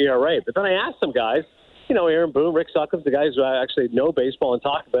entire ERA. But then I asked some guys, Aaron Boone, Rick Sutcliffe, the guys who actually know baseball and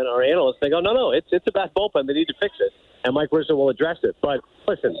talk about it, our analysts, they go, no, it's a bad bullpen. They need to fix it. And Mike Rizzo will address it. But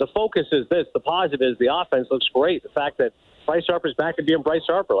listen, the focus is this. The positive is the offense looks great. The fact that Bryce Harper's back to being Bryce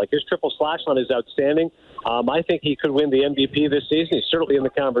Harper. Like his triple slash line is outstanding. I think he could win the MVP this season. He's certainly in the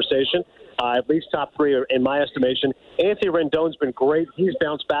conversation. At least top three in my estimation. Anthony Rendon's been great. He's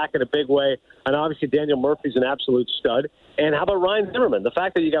bounced back in a big way. And obviously Daniel Murphy's an absolute stud. And how about Ryan Zimmerman? The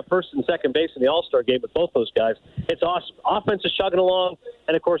fact that you got first and second base in the All-Star game with both those guys, it's awesome. Offense is chugging along.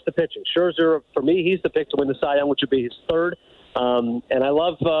 And, of course, the pitching. Scherzer, for me, he's the pick to win the Cy Young, which would be his third. And I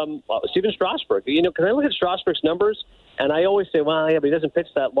love Steven Strasburg. Because I look at Strasburg's numbers, and I always say, well, yeah, but he doesn't pitch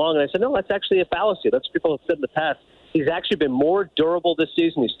that long. And I said, no, that's actually a fallacy. That's what people have said in the past. He's actually been more durable this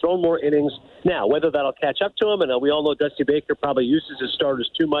season. He's thrown more innings. Now, whether that'll catch up to him, and we all know Dusty Baker probably uses his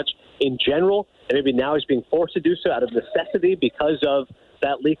starters too much in general, and maybe now he's being forced to do so out of necessity because of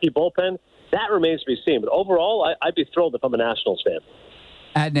that leaky bullpen, that remains to be seen. But overall, I'd be thrilled if I'm a Nationals fan.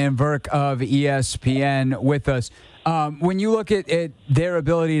 Adnan Virk of ESPN with us. When you look at their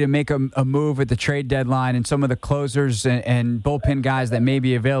ability to make a move at the trade deadline and some of the closers and bullpen guys that may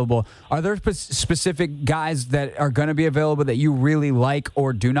be available, are there specific guys that are going to be available that you really like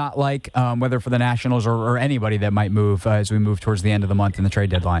or do not like, whether for the Nationals or anybody that might move as we move towards the end of the month in the trade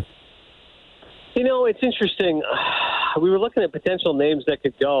deadline? It's interesting. We were looking at potential names that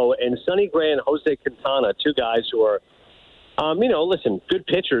could go, and Sonny Gray and Jose Quintana, two guys who are listen, good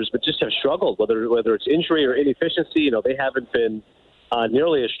pitchers, but just have struggled, whether it's injury or inefficiency. They haven't been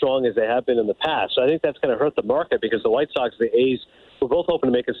nearly as strong as they have been in the past. So I think that's going to hurt the market because the White Sox and the A's were both hoping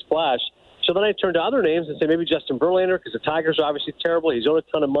to make a splash. So then I turned to other names and say maybe Justin Verlander, because the Tigers are obviously terrible. He's owed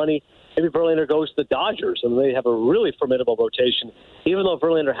a ton of money. Maybe Verlander goes to the Dodgers, and they have a really formidable rotation. Even though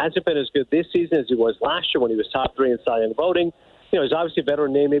Verlander hasn't been as good this season as he was last year when he was top three in Cy Young voting, he's obviously a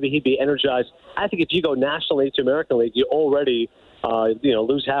veteran name. Maybe he'd be energized. I think if you go National League to American League, you already,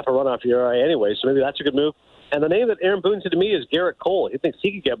 lose half a run off your ERA anyway. So maybe that's a good move. And the name that Aaron Boone said to me is Garrett Cole. He thinks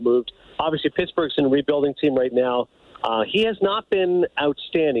he could get moved. Obviously, Pittsburgh's in a rebuilding team right now. He has not been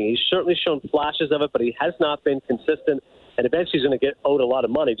outstanding. He's certainly shown flashes of it, but he has not been consistent. And eventually he's going to get owed a lot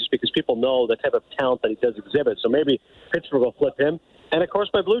of money just because people know the type of talent that he does exhibit. So maybe Pittsburgh will flip him. And, of course,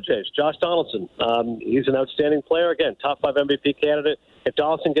 my Blue Jays, Josh Donaldson. He's an outstanding player. Again, top 5 MVP candidate. If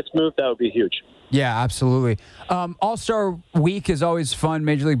Donaldson gets moved, that would be huge. Yeah, absolutely. All-Star Week is always fun.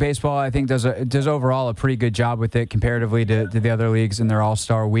 Major League Baseball, I think, does overall a pretty good job with it comparatively to the other leagues in their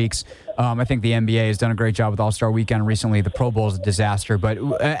All-Star Weeks. I think the NBA has done a great job with All-Star Weekend recently. The Pro Bowl is a disaster, but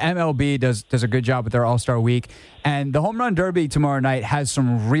MLB does a good job with their All-Star Week. And the Home Run Derby tomorrow night has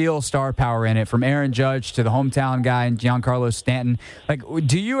some real star power in it, from Aaron Judge to the hometown guy, Giancarlo Stanton. Like,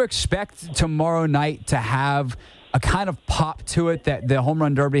 do you expect tomorrow night to have a kind of pop to it that the Home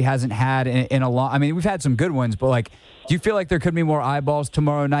Run Derby hasn't had in a long... I mean, we've had some good ones, but, do you feel like there could be more eyeballs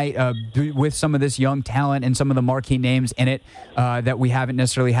tomorrow night with some of this young talent and some of the marquee names in it that we haven't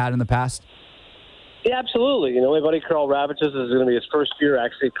necessarily had in the past? Yeah, absolutely. My buddy Carl Ravitch, this is going to be his first year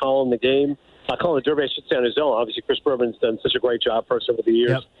actually calling the game. Calling the Derby, I should say, on his own. Obviously, Chris Berman's done such a great job for us over the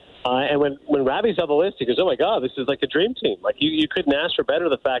years. Yep. And when Ravi's on the list, he goes, oh, my God, this is like a dream team. You couldn't ask for better,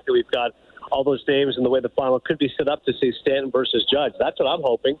 the fact that we've got all those names and the way the final could be set up to see Stanton versus Judge. That's what I'm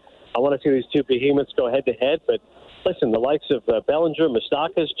hoping. I want to see these two behemoths go head-to-head. But, listen, the likes of Bellinger,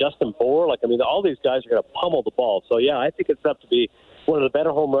 Moustakas, Justin Bour, all these guys are going to pummel the ball. So, yeah, I think it's up to be one of the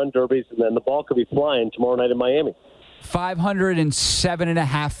better home run derbies, and then the ball could be flying tomorrow night in Miami.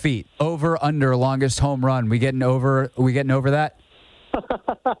 507.5 feet. Over, under, longest home run. We getting over that?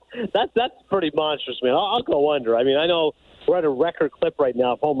 That's pretty monstrous, man. I'll go under. I mean, I know we're at a record clip right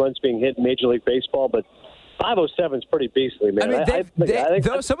now of home runs being hit in Major League Baseball, but 507 is pretty beastly, man. I mean,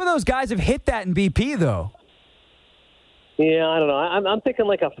 some of those guys have hit that in BP, though. Yeah, I don't know. I'm thinking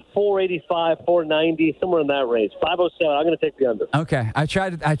like a 485, 490, somewhere in that range. 507. I'm going to take the under. Okay, I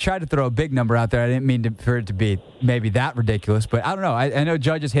tried to throw a big number out there. I didn't mean for it to be maybe that ridiculous, but I don't know. I know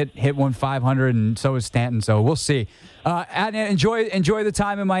Judge has hit one 500, and so is Stanton. So we'll see. Adnan, enjoy the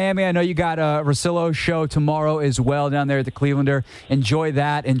time in Miami. I know you got a Russillo show tomorrow as well down there at the Clevelander. Enjoy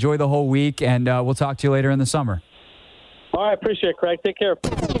that. Enjoy the whole week, and we'll talk to you later in the summer. All right, appreciate it, Craig. Take care.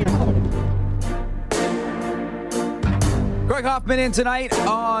 Greg Hoffman in tonight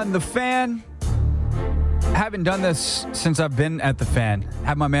on The Fan. Haven't done this since I've been at The Fan.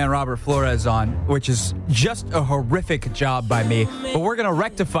 Have my man Robert Flores on, which is just a horrific job by me. But we're going to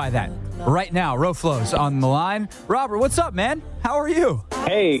rectify that right now. Roflo's on the line. Robert, what's up, man? How are you?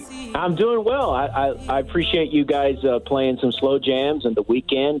 Hey, I'm doing well. I appreciate you guys playing some slow jams and the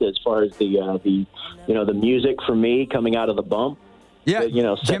weekend as far as the music for me coming out of the bump. Yeah,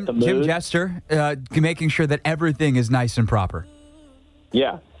 set the mood. Jim Jester, making sure that everything is nice and proper.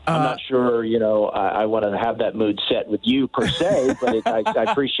 Yeah, I'm not sure, I want to have that mood set with you per se, but I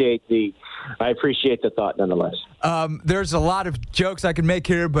appreciate the thought nonetheless. There's a lot of jokes I can make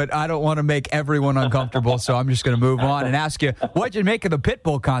here, but I don't want to make everyone uncomfortable, so I'm just going to move on and ask you, what did you make of the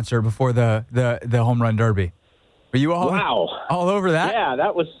Pitbull concert before the home run derby? Were you all over that? Yeah,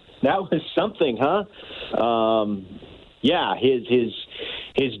 that was something, huh? Yeah,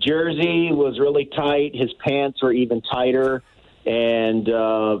 his jersey was really tight. His pants were even tighter. And,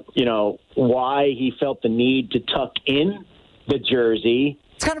 why he felt the need to tuck in the jersey.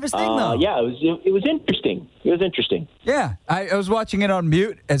 It's kind of his thing, though. Yeah, it was interesting. It was interesting. Yeah, I was watching it on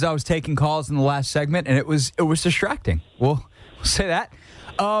mute as I was taking calls in the last segment, and it was distracting. We'll say that.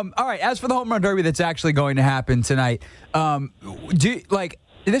 All right, as for the home run derby that's actually going to happen tonight,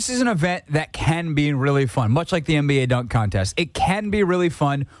 this is an event that can be really fun, much like the NBA dunk contest. It can be really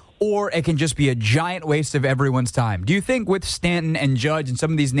fun, or it can just be a giant waste of everyone's time. Do you think with Stanton and Judge and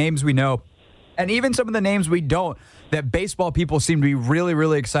some of these names we know, and even some of the names we don't, that baseball people seem to be really,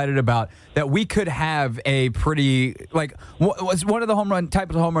 really excited about, that we could have a pretty, what's one of the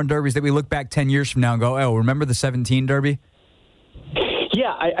types of home run derbies that we look back 10 years from now and go, oh, remember the 17 derby?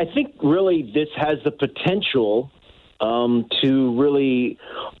 Yeah, I think really this has the potential to really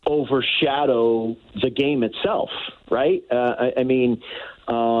overshadow the game itself, right?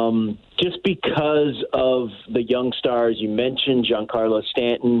 Just because of the young stars you mentioned, Giancarlo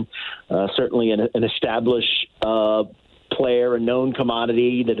Stanton, certainly an established player, a known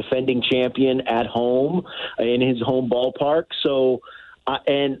commodity, the defending champion at home in his home ballpark. So, I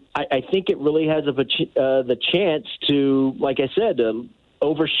think it really has the chance to, like I said,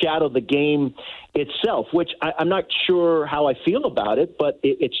 overshadow the game itself, which I'm not sure how I feel about it, but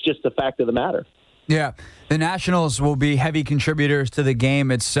it's just the fact of the matter. Yeah, the Nationals will be heavy contributors to the game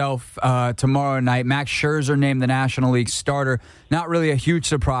itself tomorrow night. Max Scherzer named the National League starter. Not really a huge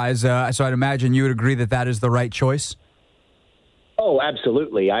surprise, so I'd imagine you would agree that is the right choice? Oh,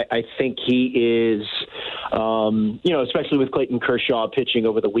 absolutely. I think he is, especially with Clayton Kershaw pitching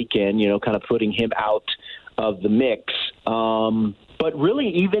over the weekend, kind of putting him out of the mix. But really,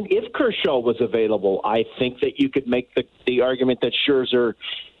 even if Kershaw was available, I think that you could make the argument that Scherzer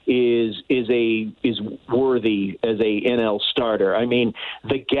is worthy as a NL starter. I mean,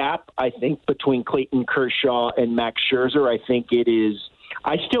 the gap, I think, between Clayton Kershaw and Max Scherzer,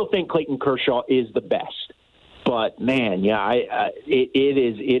 I still think Clayton Kershaw is the best. But man, yeah,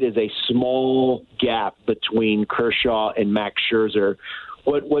 it is a small gap between Kershaw and Max Scherzer.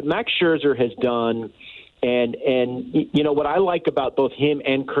 What Max Scherzer has done, and what I like about both him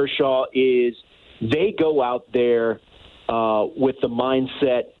and Kershaw is they go out there with the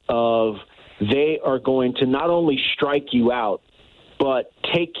mindset of they are going to not only strike you out, but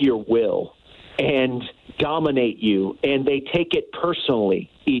take your will and dominate you, and they take it personally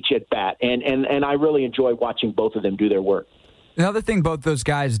each at bat. And I really enjoy watching both of them do their work. Another thing both those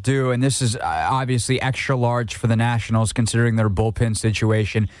guys do, and this is obviously extra large for the Nationals considering their bullpen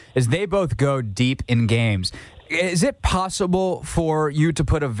situation, is they both go deep in games. is it possible for you to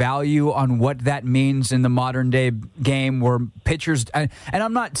put a value on what that means in the modern day game where pitchers, and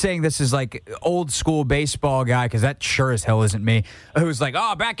I'm not saying this is like old school baseball guy, because that sure as hell isn't me, who's like,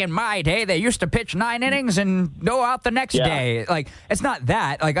 oh, back in my day, they used to pitch 9 innings and go out the next day. Like, it's not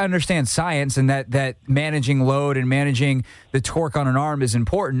that. Like, I understand science and that managing load and managing the torque on an arm is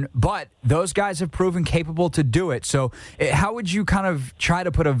important, but those guys have proven capable to do it. So how would you kind of try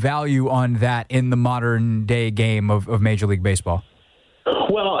to put a value on that in the modern day game of Major League Baseball?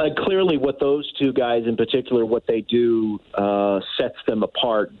 Well, clearly what those two guys in particular, what they do sets them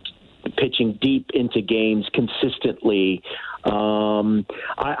apart, pitching deep into games consistently.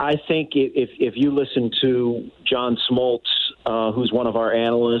 I think if you listen to John Smoltz, who's one of our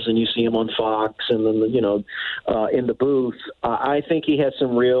analysts, and you see him on Fox and then, in the booth, I think he has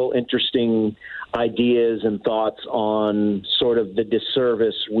some real interesting ideas and thoughts on sort of the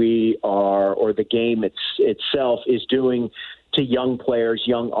disservice we are, or the game itself is doing to young players,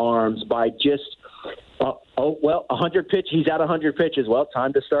 young arms, by just 100 pitch. He's at 100 pitches. Well,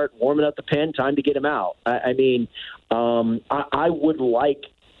 time to start warming up the pen. Time to get him out. I would like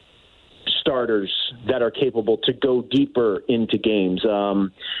starters that are capable to go deeper into games.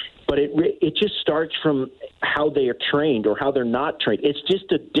 But it just starts from how they are trained or how they're not trained. It's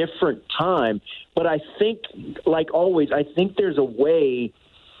just a different time. But I think, like always, I think there's a way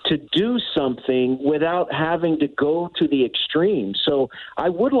to do something without having to go to the extreme. So I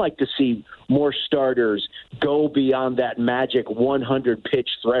would like to see more starters go beyond that magic 100-pitch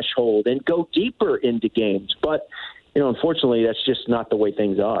threshold and go deeper into games. But, unfortunately, that's just not the way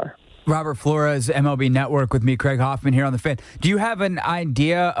things are. Robert Flores, MLB Network, with me, Craig Hoffman, here on The Fan. Do you have an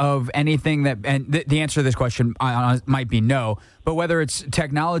idea of anything that, and the answer to this question might be no, but whether it's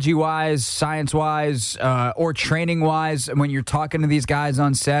technology-wise, science-wise, or training-wise, when you're talking to these guys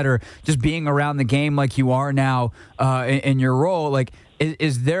on set or just being around the game like you are now in your role, like,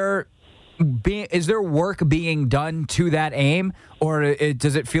 is there work being done to that aim, or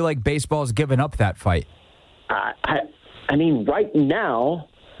does it feel like baseball's given up that fight? I mean, right now,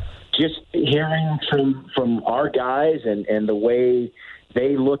 just hearing from our guys and the way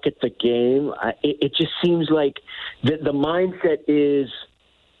they look at the game, it just seems like the mindset is,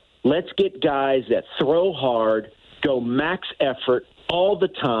 let's get guys that throw hard, go max effort all the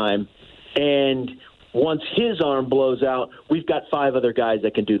time, and once his arm blows out, we've got 5 other guys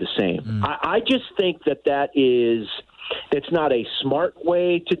that can do the same. I just think it's not a smart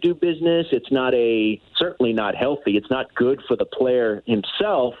way to do business. It's certainly not healthy. It's not good for the player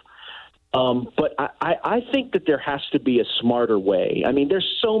himself. But I think that there has to be a smarter way. I mean,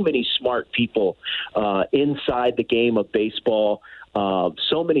 there's so many smart people inside the game of baseball,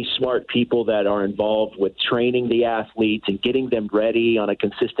 so many smart people that are involved with training the athletes and getting them ready on a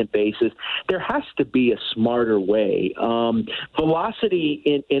consistent basis. There has to be a smarter way.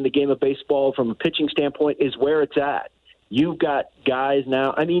 Velocity in the game of baseball from a pitching standpoint is where it's at. You've got guys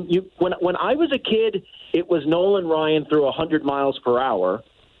now. I mean, when I was a kid, it was Nolan Ryan threw 100 miles per hour.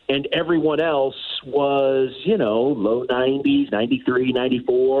 And everyone else was, low 90s, 93,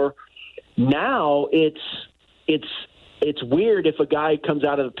 94. Now it's weird if a guy comes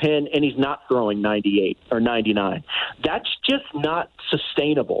out of the pen and he's not throwing 98 or 99. That's just not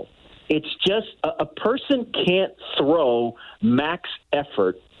sustainable. It's just a person can't throw max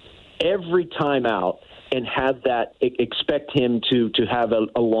effort every time out and have that, expect him to have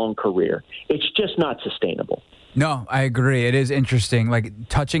a long career. It's just not sustainable. No, I agree. It is interesting. Like,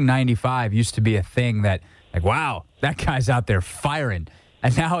 touching 95 used to be a thing that, like, wow, that guy's out there firing.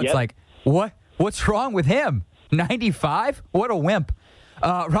 And now it's like, what's wrong with him? 95? What a wimp.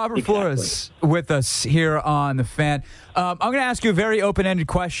 Robert Flores with us here on The Fan. I'm going to ask you a very open-ended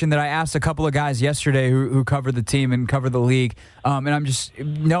question that I asked a couple of guys yesterday who covered the team and covered the league. And I'm just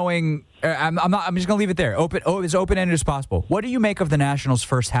knowing, I'm just going to leave it there. As open-ended as possible. What do you make of the Nationals'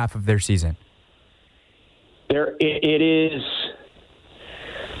 first half of their season? It is.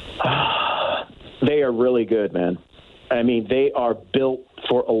 They are really good, man. I mean, they are built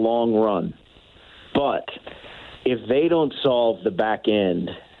for a long run. But if they don't solve the back end,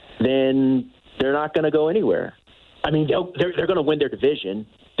 then they're not going to go anywhere. I mean, they're going to win their division,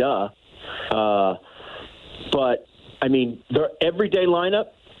 duh. But, I mean, their everyday lineup,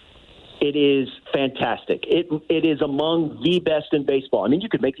 it is fantastic. It is among the best in baseball. I mean, you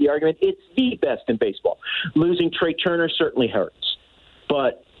could make the argument it's the best in baseball. Losing Trey Turner certainly hurts.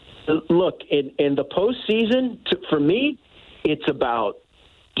 But, look, in the postseason, for me, it's about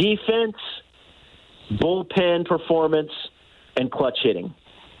defense, bullpen performance, and clutch hitting.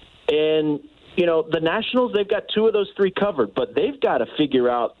 And, the Nationals, they've got 2 of those 3 covered, but they've got to figure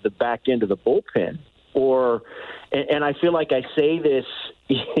out the back end of the bullpen and I feel like I say this,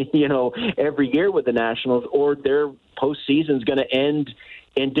 every year with the Nationals, or their postseason's going to end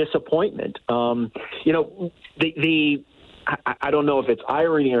in disappointment. I don't know if it's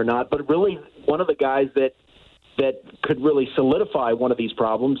irony or not, but really one of the guys that could really solidify one of these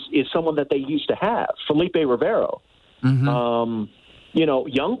problems is someone that they used to have, Felipe Rivero. Mm-hmm.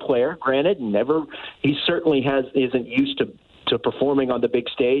 Young player, granted, he certainly isn't used to performing on the big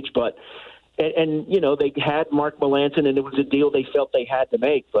stage, but and they had Mark Melancon, and it was a deal they felt they had to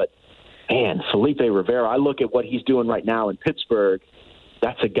make. But man, Felipe Rivero, I look at what he's doing right now in Pittsburgh.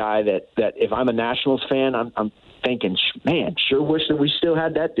 That's a guy that if I'm a Nationals fan, I'm thinking, man, sure wish that we still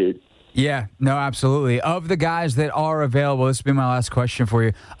had that dude. Yeah, no, absolutely. Of the guys that are available, this will be my last question for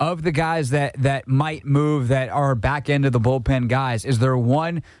you. Of the guys that might move, that are back end of the bullpen guys, is there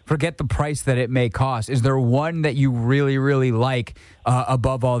one, forget the price that it may cost, is there one that you really, really like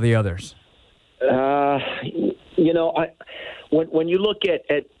above all the others? When you look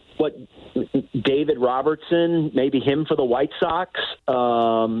at what David Robertson, maybe him for the White Sox,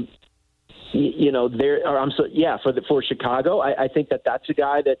 for Chicago, I think that's a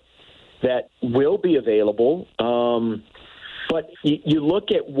guy that will be available. But you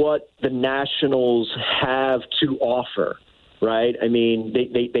look at what the Nationals have to offer, right? I mean,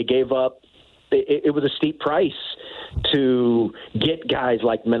 they gave up. It was a steep price to get guys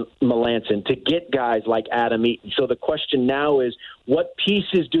like Melancon, to get guys like Adam Eaton. So the question now is, what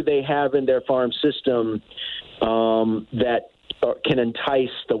pieces do they have in their farm system that can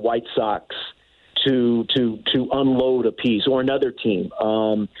entice the White Sox to unload a piece or another team?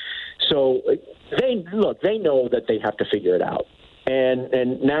 So they know that they have to figure it out. And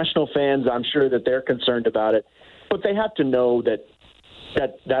National fans, I'm sure that they're concerned about it, but they have to know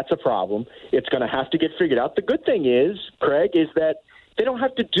that's a problem. It's going to have to get figured out. The good thing is, Craig, is that they don't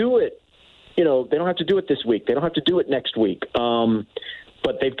have to do it. They don't have to do it this week. They don't have to do it next week.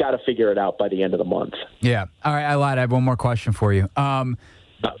 But they've got to figure it out by the end of the month. Yeah. All right. I lied. I have one more question for you.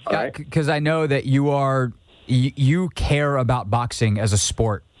 Because I know that you care about boxing as a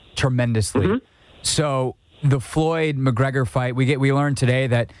sport tremendously. Mm-hmm. So the Floyd McGregor fight, we learned today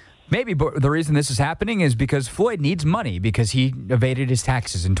that maybe the reason this is happening is because Floyd needs money because he evaded his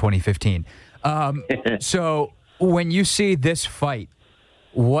taxes in 2015. So when you see this fight,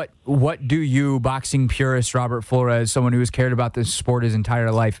 what do you, boxing purist Robert Flores, someone who has cared about this sport his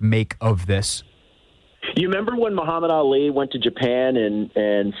entire life, make of this? You remember when Muhammad Ali went to Japan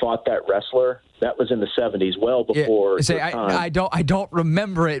and fought that wrestler? That was in the 70s, well before. Yeah, I don't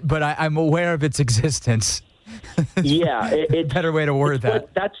remember it, but I'm aware of its existence. Yeah, it's better way to word that.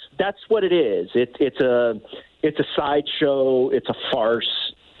 That's what it is. It's a sideshow. It's a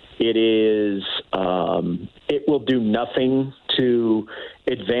farce. It is. It will do nothing to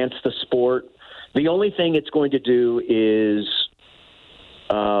advance the sport. The only thing it's going to do is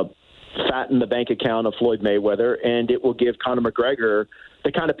fatten the bank account of Floyd Mayweather, and it will give Conor McGregor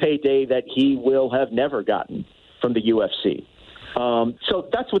the kind of payday that he will have never gotten from the UFC. So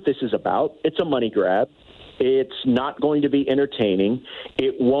that's what this is about. It's a money grab. It's not going to be entertaining.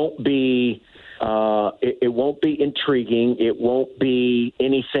 It won't be. It won't be intriguing. It won't be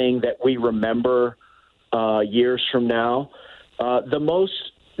anything that we remember years from now.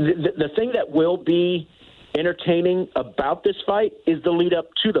 The thing that will be entertaining about this fight is the lead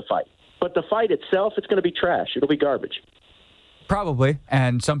up to the fight. But the fight itself, it's going to be trash. It'll be garbage. Probably,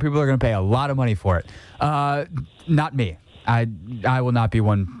 and some people are going to pay a lot of money for it. Not me. I will not be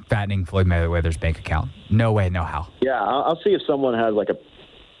one fattening Floyd Mayweather's bank account. No way, no how. Yeah, I'll see if someone has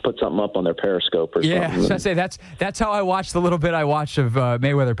put something up on their Periscope or something. Yeah, so I say that's how I watched the little bit I watched of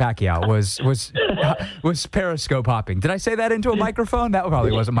Mayweather Pacquiao was Periscope hopping. Did I say that into a microphone? That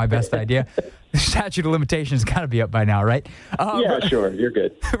probably wasn't my best idea. The statute of limitations got to be up by now, right? Yeah, sure. You're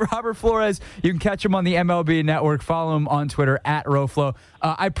good. Robert Flores, you can catch him on the MLB Network. Follow him on Twitter @RoFlo.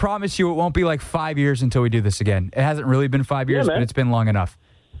 I promise you it won't be like 5 years until we do this again. It hasn't really been 5 years, but it's been long enough.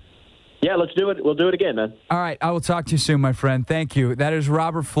 Yeah, let's do it. We'll do it again, man. All right. I will talk to you soon, my friend. Thank you. That is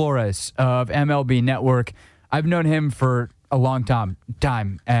Robert Flores of MLB Network. I've known him for a long time,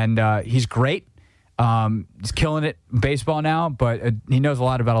 and he's great. He's killing it in baseball now, but he knows a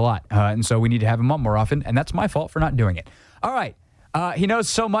lot about a lot. And so we need to have him on more often, and that's my fault for not doing it. All right. He knows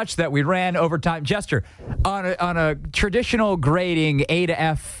so much that we ran over time. Jester, on a traditional grading A to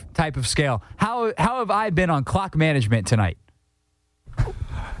F type of scale, how have I been on clock management tonight?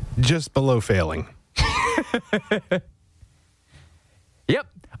 Just below failing. Yep.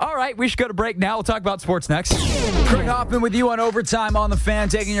 All right, we should go to break now. We'll talk about sports next. Craig Hoffman with you on Overtime on the Fan,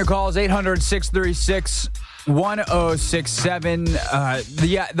 taking your calls 800-636 1067.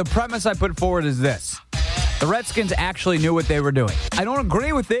 The premise I put forward is this. The Redskins actually knew what they were doing. I don't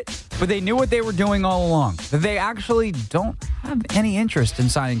agree with it, but they knew what they were doing all along. They actually don't have any interest in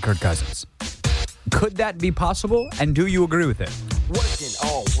signing Kirk Cousins. Could that be possible? And do you agree with it? Working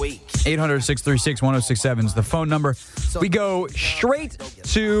all week. 800-636-1067 is the phone number. We go straight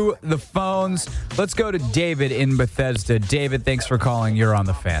to the phones. Let's go to David in Bethesda. David, thanks for calling. You're on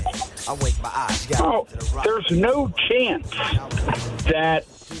the Fan. I wake my eyes. Oh, there's no chance that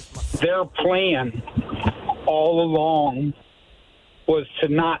their plan all along was to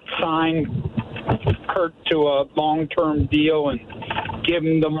not sign Kirk to a long-term deal and give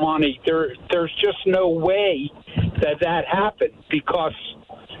him the money. There's just no way that happened, because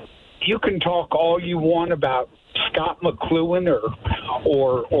you can talk all you want about Scott McCloughan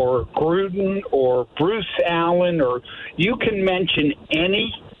or Gruden or Bruce Allen, or you can mention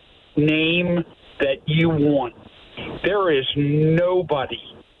any name that you want. There is nobody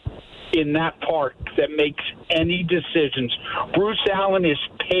in that park that makes any decisions. Bruce Allen is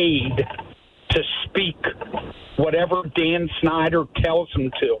paid to speak whatever Dan Snyder tells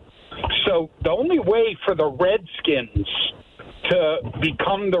him to. So the only way for the Redskins to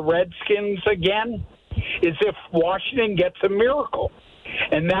become the Redskins again is if Washington gets a miracle.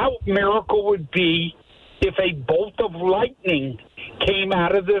 And that miracle would be if a bolt of lightning came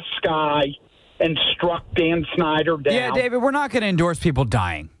out of the sky and struck Dan Snyder down. Yeah, David, we're not going to endorse people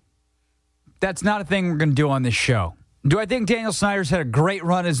dying. That's not a thing we're going to do on this show. Do I think Daniel Snyder's had a great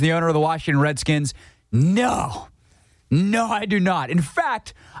run as the owner of the Washington Redskins? No. No, I do not. In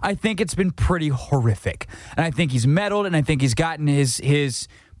fact, I think it's been pretty horrific. And I think he's meddled, and I think he's gotten his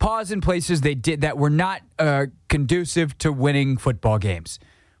paws in places they did that were not conducive to winning football games.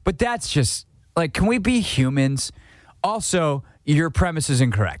 But that's just, like, can we be humans? Also, your premise is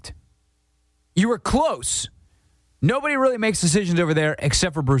incorrect. You were close. Nobody really makes decisions over there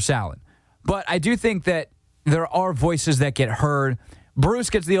except for Bruce Allen. But I do think that there are voices that get heard. Bruce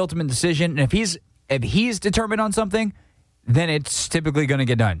gets the ultimate decision, and if he's determined on something, then it's typically going to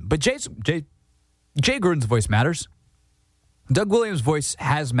get done. But Jay Gruden's voice matters. Doug Williams' voice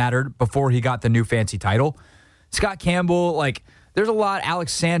has mattered before he got the new fancy title. Scott Campbell, like, there's a lot.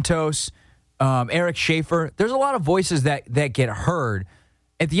 Alex Santos, Eric Schaefer. There's a lot of voices that get heard.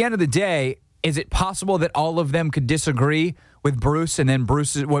 At the end of the day, is it possible that all of them could disagree with Bruce, and then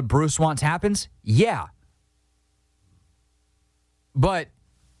what Bruce wants happens? Yeah. But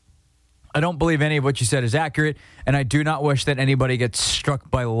I don't believe any of what you said is accurate, and I do not wish that anybody gets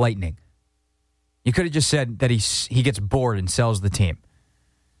struck by lightning. You could have just said that he gets bored and sells the team.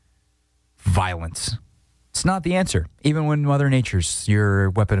 Violence. It's not the answer, even when Mother Nature's your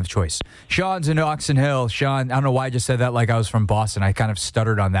weapon of choice. Sean's in Oxon Hill. Sean, I don't know why I just said that like I was from Boston. I kind of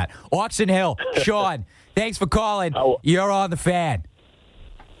stuttered on that. Oxon Hill, Sean, thanks for calling. You're on the Fan.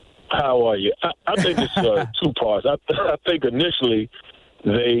 How are you? I think it's two parts. I think initially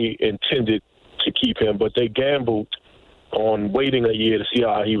they intended to keep him, but they gambled on waiting a year to see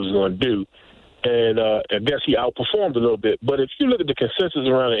how he was going to do. And I guess he outperformed a little bit. But if you look at the consensus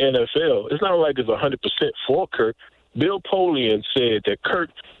around the NFL, it's not like it's 100% for Kirk. Bill Polian said that Kirk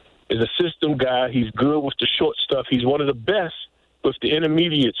is a system guy. He's good with the short stuff. He's one of the best with the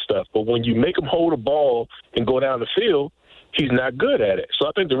intermediate stuff. But when you make him hold a ball and go down the field, he's not good at it. So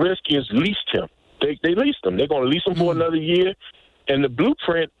I think the Redskins leased him. They leased him. They're going to lease him for another year. And the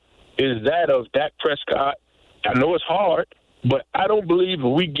blueprint is that of Dak Prescott. I know it's hard, but I don't believe if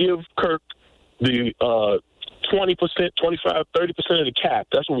we give Kirk the 20%, 25, 30% of the cap.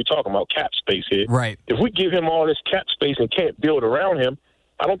 That's what we're talking about, cap space here. Right. If we give him all this cap space and can't build around him,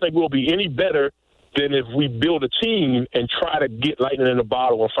 I don't think we'll be any better than if we build a team and try to get lightning in the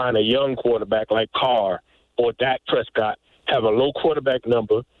bottle and find a young quarterback like Carr or Dak Prescott, have a low quarterback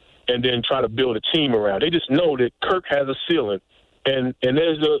number, and then try to build a team around. They just know that Kirk has a ceiling. And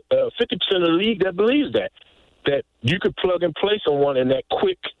there's a 50% of the league that believes that you could plug and play someone in that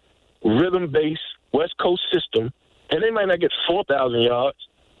quick, rhythm-based West Coast system, and they might not get 4,000 yards,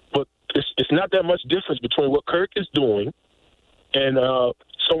 but it's not that much difference between what Kirk is doing and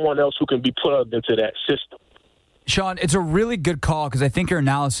someone else who can be plugged into that system. Sean, it's a really good call because I think your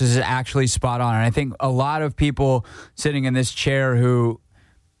analysis is actually spot on. And I think a lot of people sitting in this chair who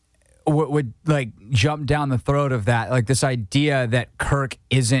would like jump down the throat of that, like this idea that Kirk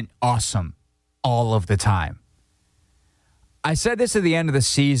isn't awesome all of the time. I said this at the end of the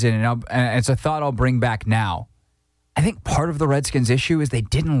season, and it's a thought I'll bring back now. I think part of the Redskins' issue is they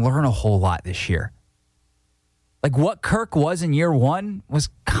didn't learn a whole lot this year. Like what Kirk was in year one was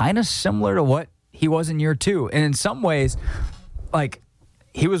kind of similar to what he was in year two. And in some ways, like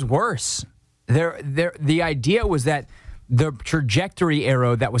he was worse The idea was that the trajectory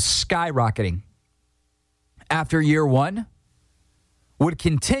arrow that was skyrocketing after year one would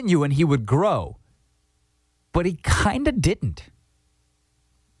continue and he would grow. But he kind of didn't.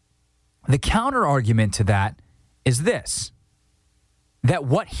 The counter argument to that is this, that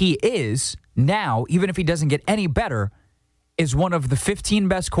what he is now, even if he doesn't get any better, is one of the 15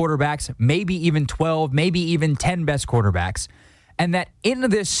 best quarterbacks, maybe even 12, maybe even 10 best quarterbacks, and that in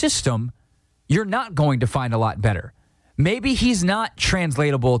this system, you're not going to find a lot better. Maybe he's not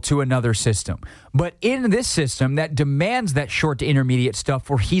translatable to another system, but in this system that demands that short to intermediate stuff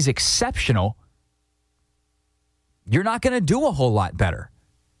where he's exceptional, you're not going to do a whole lot better.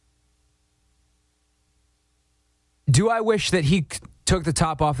 Do I wish that he took the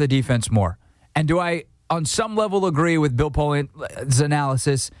top off the defense more? And do I, on some level, agree with Bill Polian's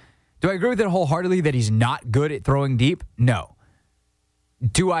analysis? Do I agree with it wholeheartedly that he's not good at throwing deep? No.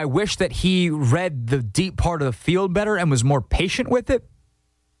 Do I wish that he read the deep part of the field better and was more patient with it?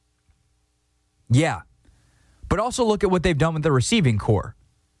 Yeah. But also look at what they've done with the receiving core.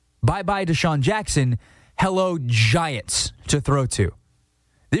 Bye-bye Deshaun Jackson. Hello, Giants to throw to.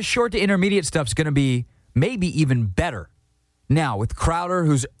 This short to intermediate stuff's going to be maybe even better. Now, with Crowder,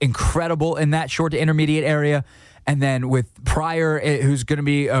 who's incredible in that short to intermediate area, and then with Pryor, who's going to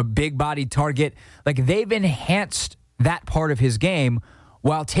be a big-bodied target, like they've enhanced that part of his game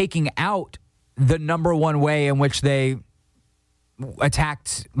while taking out the number one way in which they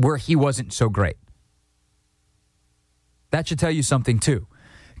attacked where he wasn't so great. That should tell you something, too.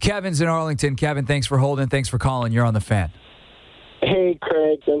 Kevin's in Arlington. Kevin, thanks for holding. Thanks for calling. You're on the Fan. Hey,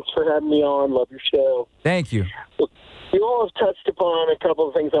 Craig. Thanks for having me on. Love your show. Thank you. You all have touched upon a couple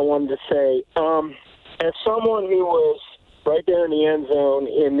of things I wanted to say. As someone who was right there in the end zone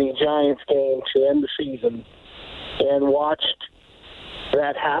in the Giants game to end the season and watched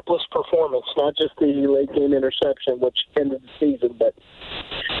that hapless performance, not just the late game interception, which ended the season, but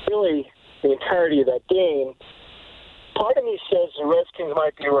really the entirety of that game, part of me says the Redskins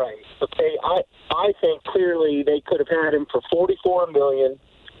might be right. Okay, I think clearly they could have had him for $44 million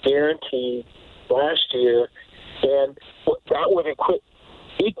guaranteed last year, and that would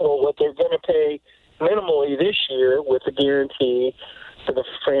equal what they're going to pay minimally this year with the guarantee for the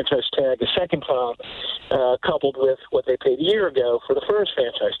franchise tag a second time, coupled with what they paid a year ago for the first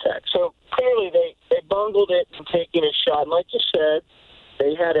franchise tag. So clearly they bungled it and taking a shot. And like you said,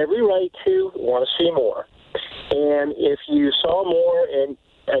 they had every right to want to see more. And if you saw more, and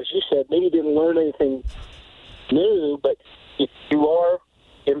as you said, maybe didn't learn anything new, but if you are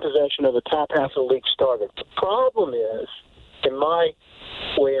in possession of the top half of the league starter, the problem is, in my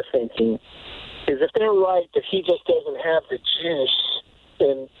way of thinking, is if they're right that he just doesn't have the juice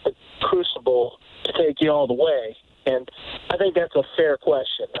in the crucible to take you all the way. And I think that's a fair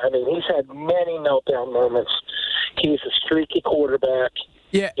question. I mean, he's had many meltdown moments. He's a streaky quarterback.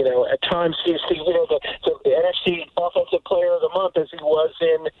 Yeah. You know, at times he's the NFC Offensive Player of the Month as he was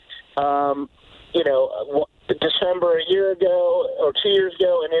in, December a year ago or 2 years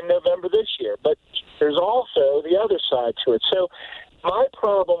ago and in November this year. But there's also the other side to it. So my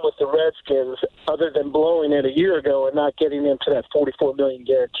problem with the Redskins, other than blowing it a year ago and not getting into that $44 million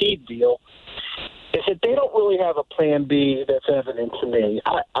guaranteed deal, is that they don't really have a plan B that's evident to me.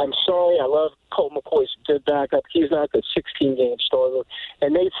 I'm sorry. I love Colt McCoy's a good backup. He's not a 16-game starter.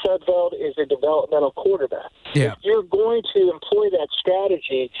 And Nate Sudfeld is a developmental quarterback. Yeah. If you're going to employ that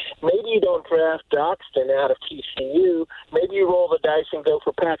strategy, maybe you don't draft Doxton out of TCU. Maybe you roll the dice and go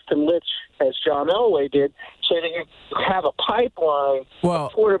for Paxton Lynch, as John Elway did, so that you have a pipeline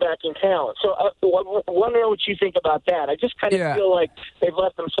of quarterbacking talent. So I want to know what you think about that. I just kind of feel like they've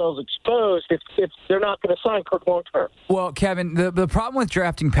left themselves exposed if they're not going to sign Kirk long term. Well, Kevin, the problem with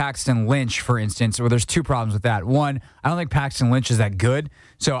drafting Paxton Lynch, for instance, well, there's two problems with that. One, I don't think Paxton Lynch is that good,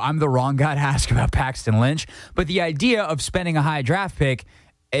 so I'm the wrong guy to ask about Paxton Lynch. But the idea of spending a high draft pick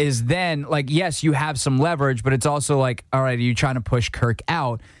is then, like, yes, you have some leverage, but it's also like, all right, are you trying to push Kirk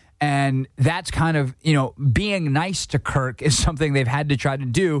out? And that's kind of, being nice to Kirk is something they've had to try to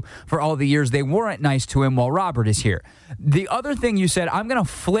do for all the years they weren't nice to him while Robert is here. The other thing you said, I'm going to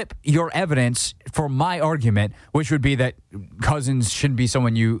flip your evidence for my argument, which would be that Cousins shouldn't be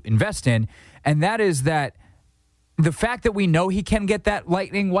someone you invest in. And that is that the fact that we know he can get that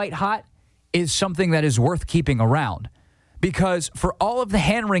lightning white hot is something that is worth keeping around. Because for all of the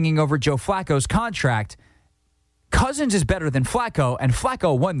hand-wringing over Joe Flacco's contract, Cousins is better than Flacco, and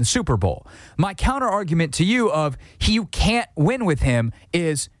Flacco won the Super Bowl. My counter-argument to you of you can't win with him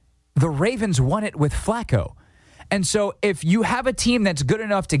is the Ravens won it with Flacco. And so if you have a team that's good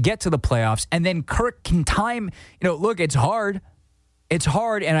enough to get to the playoffs and then Kirk can time, look, it's hard. it's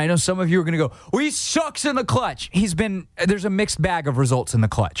hard, and I know some of you are going to go, well, he sucks in the clutch. There's a mixed bag of results in the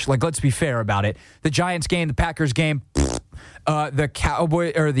clutch. Like, let's be fair about it. The Giants game, the Packers game,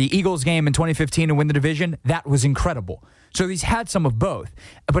 the Eagles game in 2015 to win the division, that was incredible. So he's had some of both.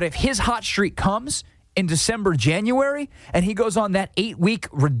 But if his hot streak comes in December, January, and he goes on that 8-week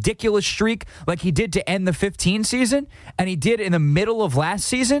ridiculous streak like he did to end the 15 season, and he did in the middle of last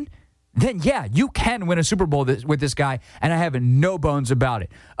season, then yeah, you can win a Super Bowl with this guy, and I have no bones about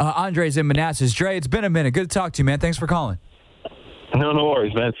it. Andre's in Manassas. Dre, it's been a minute. Good to talk to you, man. Thanks for calling. No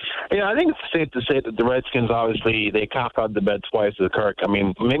worries, man. Yeah, I think it's safe to say that the Redskins, obviously, they cock out the bet twice with Kirk. I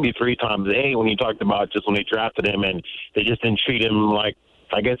mean, maybe 3 times. A, when you talked about just when they drafted him, and they just didn't treat him like,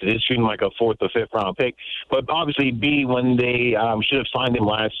 I guess it is treating him like a 4th or 5th round pick. But obviously, B, when they should have signed him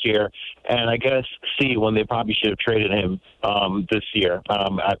last year. And I guess C, when they probably should have traded him this year,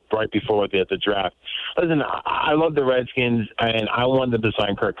 right before the draft. Listen, I love the Redskins, and I want them to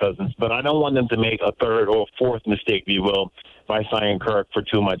sign Kirk Cousins. But I don't want them to make a 3rd or 4th mistake, if you will, by signing Kirk for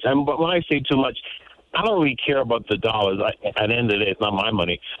too much. But when I say too much, I don't really care about the dollars. At the end of the day, it's not my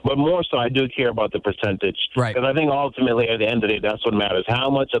money. But more so, I do care about the percentage. Right. Because I think ultimately, at the end of the day, that's what matters. How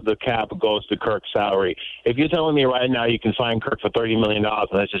much of the cap goes to Kirk's salary? If you're telling me right now you can sign Kirk for $30 million and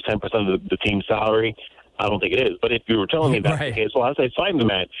that's just 10% of the team's salary, I don't think it is. But if you were telling me that's the case, well, I say sign the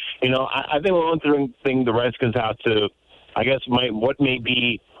man. I think one thing the Redskins have to, I guess, what may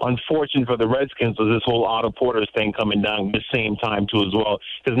be unfortunate for the Redskins was this whole Otto Porter's thing coming down at the same time, too, as well.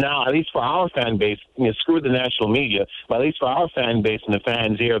 Because now, at least for our fan base, screw the national media, but at least for our fan base and the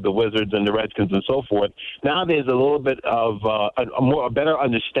fans here, the Wizards and the Redskins and so forth, now there's a little bit of a better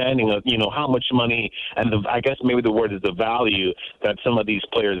understanding of, how much money and I guess maybe the word is the value that some of these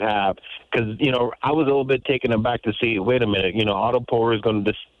players have. Because, I was a little bit taken aback to see, wait a minute, Otto Porter is going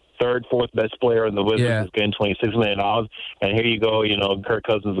to 3rd, 4th best player in the Wizards is getting $26 million, and here you go, Kirk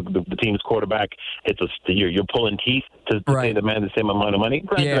Cousins, the team's quarterback. You're pulling teeth to pay the man the same amount of money.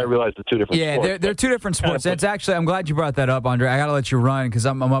 Granted, I realize the 2 different sports. Yeah, they're 2 different sports. It's actually, I'm glad you brought that up, Andre. I got to let you run because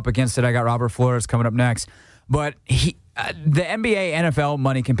I'm up against it. I got Robert Flores coming up next. But the NBA, NFL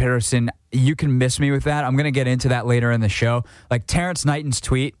money comparison, you can miss me with that. I'm going to get into that later in the show. Like Terrence Knighton's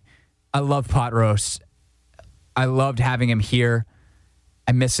tweet, I love pot roasts. I loved having him here.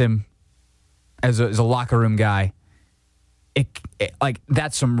 I miss him as a locker room guy.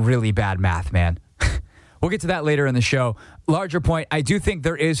 That's some really bad math, man. We'll get to that later in the show. Larger point, I do think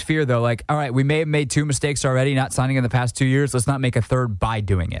there is fear, though. Like, all right, we may have made 2 mistakes already, not signing in the past 2 years. Let's not make a 3rd by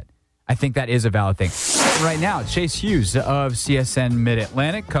doing it. I think that is a valid thing. Right now, Chase Hughes of CSN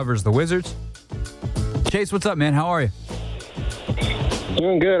Mid-Atlantic covers the Wizards. Chase, what's up, man? How are you?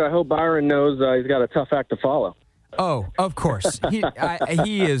 Doing good. I hope Byron knows he's got a tough act to follow. Oh, of course.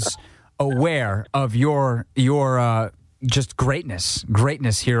 He is aware of your just greatness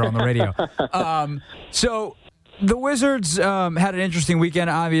here on the radio. So the Wizards had an interesting weekend,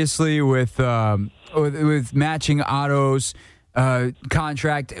 obviously, with matching Otto's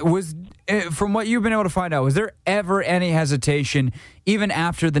contract. From what you've been able to find out, was there ever any hesitation, even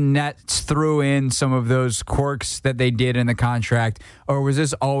after the Nets threw in some of those quirks that they did in the contract, or was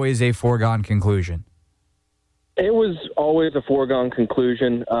this always a foregone conclusion? It was always a foregone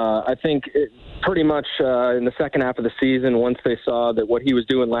conclusion. I think pretty much in the second half of the season, once they saw that what he was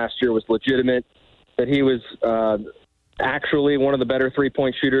doing last year was legitimate, that he was actually one of the better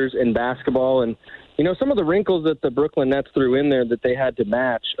three-point shooters in basketball. And, some of the wrinkles that the Brooklyn Nets threw in there that they had to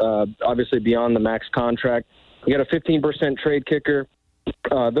match, obviously beyond the max contract. You got a 15% trade kicker.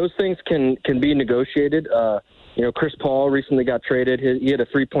 Those things can be negotiated. Chris Paul recently got traded. He had a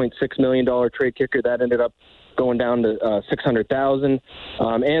 $3.6 million trade kicker that ended up going down to $600,000,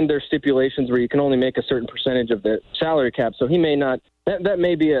 and there's stipulations where you can only make a certain percentage of the salary cap. So he may not. That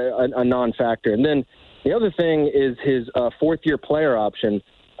may be a non-factor. And then the other thing is his fourth-year player option.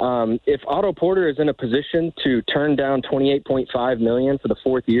 If Otto Porter is in a position to turn down $28.5 million for the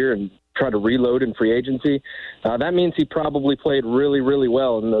 4th year and try to reload in free agency, that means he probably played really, really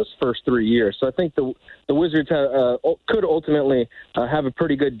well in those first 3 years. So I think the Wizards could ultimately have a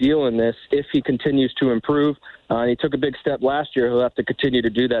pretty good deal in this if he continues to improve. And he took a big step last year. He'll have to continue to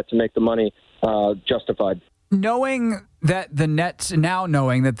do that to make the money justified. Knowing that the Nets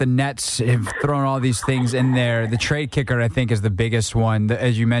have thrown all these things in there, the trade kicker, I think, is the biggest one.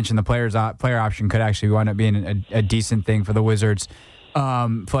 As you mentioned, the player option could actually wind up being a decent thing for the Wizards,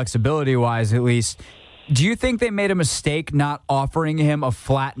 flexibility-wise at least. Do you think they made a mistake not offering him a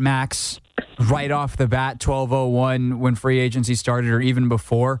flat max right off the bat, 12.01 when free agency started, or even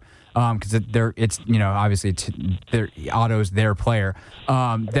before? Because obviously Otto's their player.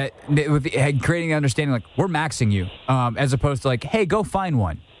 That with creating the understanding, like, we're maxing you, as opposed to like, hey, go find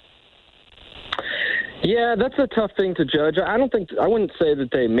one. Yeah, that's a tough thing to judge. I wouldn't say that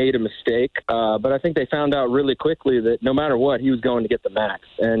they made a mistake, but I think they found out really quickly that no matter what, he was going to get the max.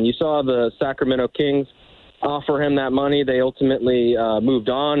 And you saw the Sacramento Kings offer him that money. They ultimately moved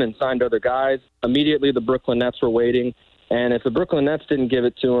on and signed other guys. Immediately, the Brooklyn Nets were waiting. And if the Brooklyn Nets didn't give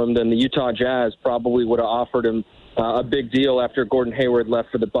it to him, then the Utah Jazz probably would have offered him a big deal after Gordon Hayward left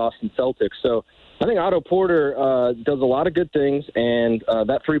for the Boston Celtics. So I think Otto Porter does a lot of good things, and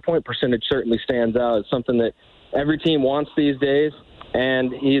that three-point percentage certainly stands out. It's something that every team wants these days.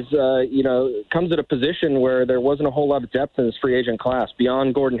 And he's, comes at a position where there wasn't a whole lot of depth in his free agent class.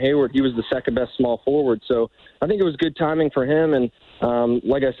 Beyond Gordon Hayward, he was the second best small forward. So I think it was good timing for him. And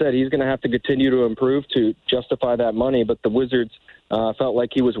like I said, he's going to have to continue to improve to justify that money. But the Wizards felt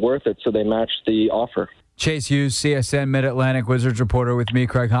like he was worth it, so they matched the offer. Chase Hughes, CSN Mid-Atlantic Wizards reporter with me,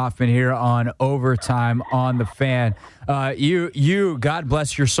 Craig Hoffman, here on Overtime on the Fan. You, God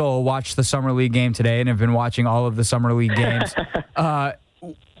bless your soul, watched the Summer League game today and have been watching all of the Summer League games.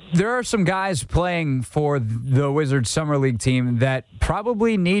 There are some guys playing for the Wizards Summer League team that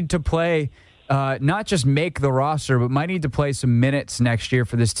probably need to play, not just make the roster, but might need to play some minutes next year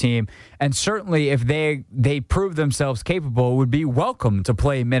for this team. And certainly if they prove themselves capable, would be welcome to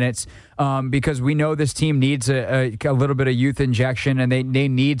play minutes, because we know this team needs a little bit of youth injection, and they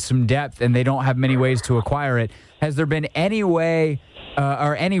need some depth, and they don't have many ways to acquire it. Has there been any way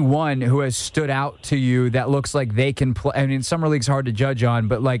or anyone who has stood out to you that looks like they can play? I mean, Summer League's hard to judge on,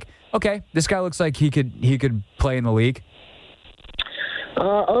 but like, okay, this guy looks like he could play in the league.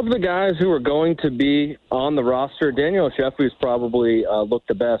 Of the guys who are going to be on the roster, Daniel Sheffi's probably looked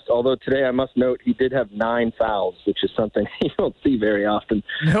the best. Although today, I must note, he did have 9 fouls, which is something you don't see very often.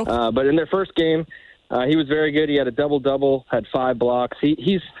 Nope. But in their first game, he was very good. He had a double-double, had 5 blocks.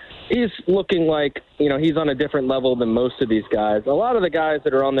 He's looking like, he's on a different level than most of these guys. A lot of the guys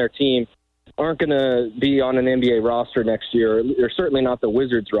that are on their team aren't going to be on an NBA roster next year, or certainly not the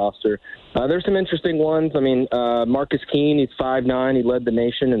Wizards roster. There's some interesting ones. I mean, Marcus Keene, he's 5'9". He led the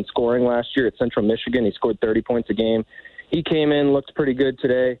nation in scoring last year at Central Michigan. He scored 30 points a game. He came in, looked pretty good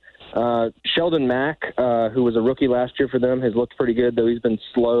today. Sheldon Mack, who was a rookie last year for them, has looked pretty good, though he's been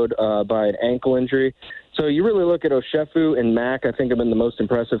slowed by an ankle injury. So you really look at Oshefu and Mack, I think have been the most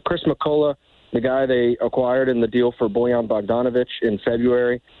impressive. Chris McCullough, the guy they acquired in the deal for Bojan Bogdanovic in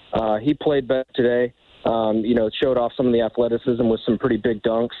February, he played better today. Showed off some of the athleticism with some pretty big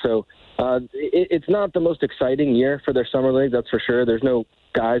dunks. So it's not the most exciting year for their summer league, that's for sure. There's no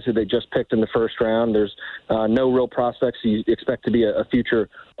guys who they just picked in the first round. There's no real prospects you expect to be a future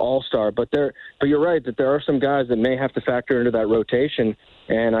all-star. But you're right that there are some guys that may have to factor into that rotation.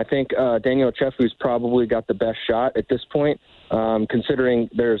 And I think Daniel Chefu's probably got the best shot at this point, considering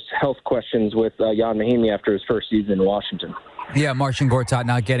there's health questions with Jan Mahimi after his first season in Washington. Yeah, Marcin Gortat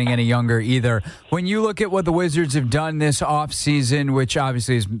not getting any younger either. When you look at what the Wizards have done this offseason, which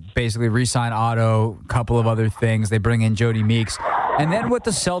obviously is basically re-sign Otto, a couple of other things, they bring in Jody Meeks, and then what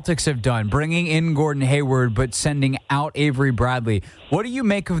the Celtics have done, bringing in Gordon Hayward but sending out Avery Bradley. What do you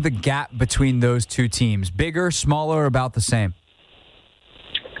make of the gap between those two teams? Bigger, smaller, about the same?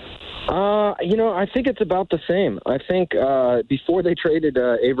 I think it's about the same. I think before they traded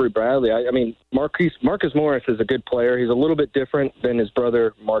Avery Bradley, Marcus Morris is a good player. He's a little bit different than his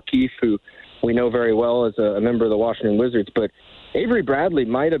brother Markieff, who we know very well as a member of the Washington Wizards. But Avery Bradley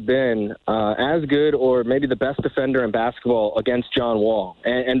might have been as good or maybe the best defender in basketball against John Wall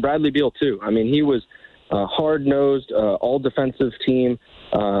and Bradley Beal, too. I mean, he was hard-nosed, all-defensive team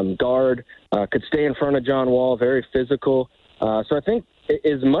guard, could stay in front of John Wall, very physical. So I think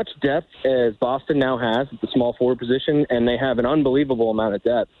as much depth as Boston now has at the small forward position, and they have an unbelievable amount of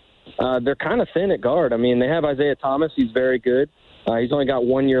depth, they're kind of thin at guard. I mean, they have Isaiah Thomas. He's very good. He's only got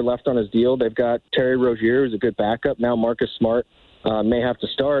 1 year left on his deal. They've got Terry Rozier, who's a good backup. Now Marcus Smart may have to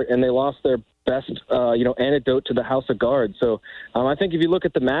start, and they lost their best, antidote to the house of guards. So I think if you look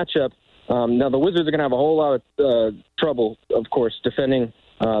at the matchup, now the Wizards are going to have a whole lot of trouble, of course, defending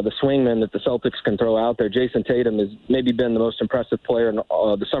the swingman that the Celtics can throw out there. Jason Tatum has maybe been the most impressive player in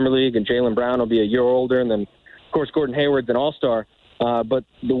the Summer League, and Jaylen Brown will be a year older, and then, of course, Gordon Hayward's an all-star. But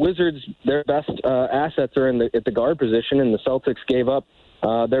the Wizards, their best assets are at the guard position, and the Celtics gave up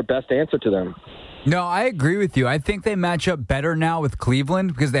their best answer to them. No, I agree with you. I think they match up better now with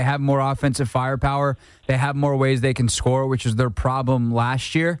Cleveland because they have more offensive firepower. They have more ways they can score, which is their problem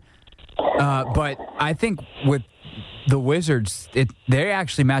last year. But I think with the Wizards, they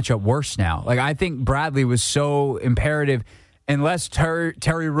actually match up worse now. Like, I think Bradley was so imperative. Unless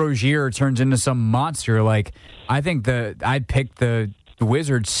Terry Rozier turns into some monster, like, I think I'd pick the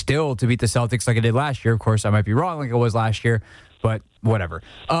Wizards still to beat the Celtics like I did last year. Of course, I might be wrong like I was last year, but whatever.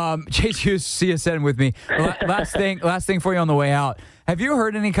 Chase Hughes, CSN with me. Last thing for you on the way out. Have you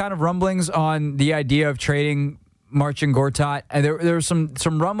heard any kind of rumblings on the idea of trading Marcin Gortat? There was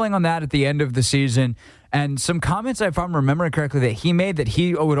some rumbling on that at the end of the season, and some comments, if I'm remembering correctly, that he made that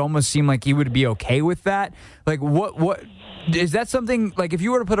he would almost seem like he would be okay with that. Like, what is that something, like, if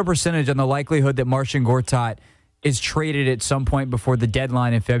you were to put a percentage on the likelihood that Marcin Gortat is traded at some point before the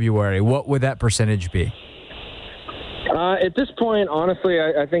deadline in February, what would that percentage be? At this point, honestly,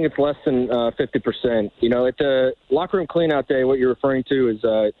 I think it's less than 50%. You know, at the locker room cleanout day, what you're referring to is,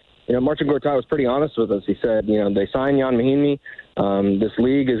 Marcin Gortat was pretty honest with us. He said, they signed Jan Mahinmi. This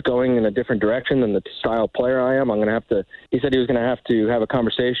league is going in a different direction than the style player I am. He said he was going to have a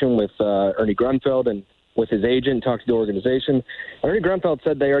conversation with Ernie Grunfeld and with his agent, talk to the organization. Ernie Grunfeld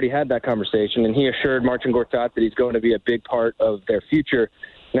said they already had that conversation, and he assured Marcin Gortat that he's going to be a big part of their future.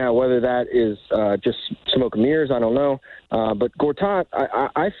 Now, whether that is just smoke and mirrors, I don't know. But Gortat,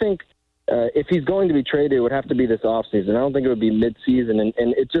 I think if he's going to be traded, it would have to be this offseason. I don't think it would be midseason, and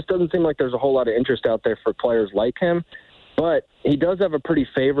it just doesn't seem like there's a whole lot of interest out there for players like him. But he does have a pretty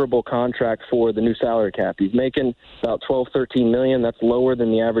favorable contract for the new salary cap. He's making about $12-13 million. That's lower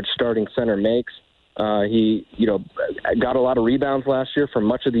than the average starting center makes. He got a lot of rebounds last year. For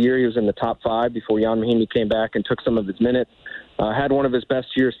much of the year, he was in the top 5 before Jan Mahinmi came back and took some of his minutes. Had one of his best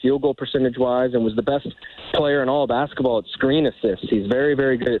years field goal percentage-wise, and was the best player in all of basketball at screen assists. He's very,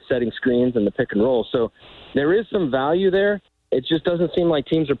 very good at setting screens and the pick and roll. So there is some value there. It just doesn't seem like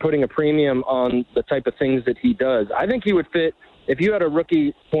teams are putting a premium on the type of things that he does. I think he would fit if you had a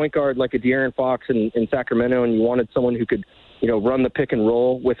rookie point guard like a De'Aaron Fox in Sacramento, and you wanted someone who could run the pick and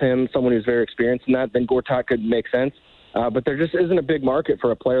roll with him, someone who's very experienced in that, then Gortat could make sense. But there just isn't a big market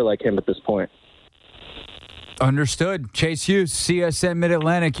for a player like him at this point. Understood. Chase Hughes, CSN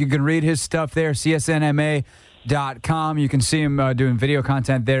Mid-Atlantic. You can read his stuff there, csnma.com. You can see him doing video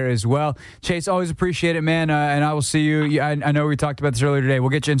content there as well. Chase, always appreciate it, man, and I will see you. I know we talked about this earlier today.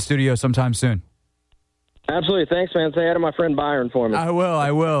 We'll get you in studio sometime soon. Absolutely. Thanks, man. Say hi to my friend Byron for me. I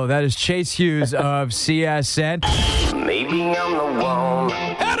will. That is Chase Hughes of CSN. Maybe I'm the one.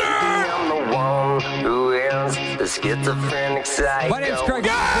 Header! Maybe I'm the one who is the schizophrenic psycho. My name's Craig.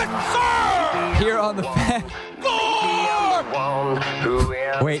 Here on the Fan.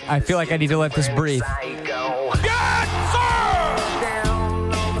 Wait, I feel like I need to let this breathe.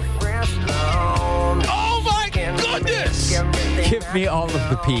 Oh my goodness! Give me all of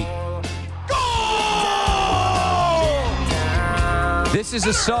the Pete. This is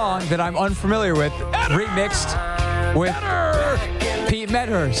a song that I'm unfamiliar with, remixed with Pete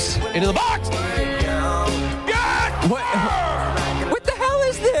Medhurst. Into the box! What the hell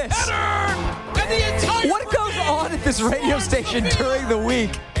is this? What goes on at this radio station during the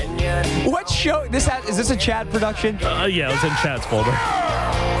week? What show? Is this a Chad production? Yeah, it was in Chad's folder.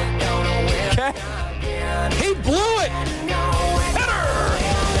 Okay. He blew it!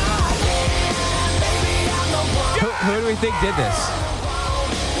 Who do we think did this?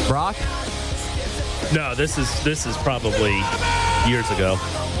 Brock? No, this is probably years ago.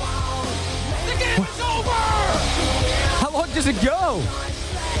 How long does it go?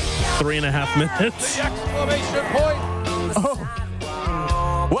 3.5 minutes.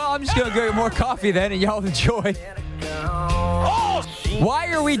 Oh. Well, I'm just going to go get more coffee then, and y'all enjoy.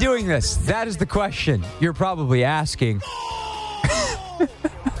 Why are we doing this? That is the question you're probably asking. The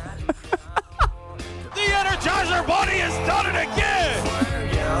Energizer Bunny has done it again!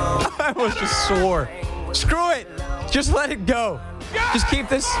 I almost just swore. Screw it. Just let it go. Just keep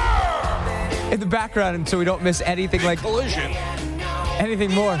this in the background so we don't miss anything like collision.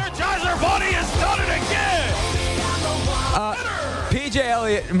 Anything more. Energizer Bunny has done it again! PJ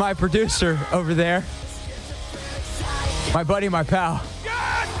Elliott, my producer over there. My buddy, my pal.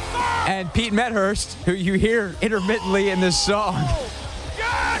 And Pete Medhurst, who you hear intermittently in this song.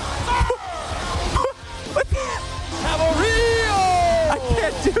 I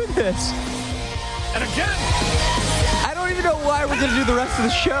can't do this. And again. I don't even know why we're going to do the rest of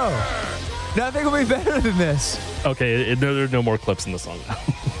the show. Nothing will be better than this. Okay, there's no more clips in the song now.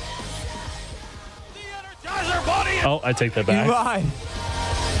 Oh, I take that back. You lied.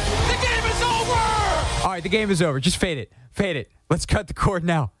 The game is over. All right, the game is over. Just fade it. Fade it. Let's cut the cord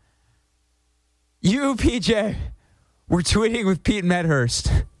now. You, PJ, were tweeting with Pete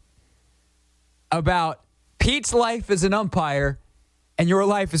Medhurst about Pete's life as an umpire and your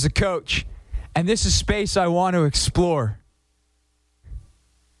life as a coach, and this is space I want to explore.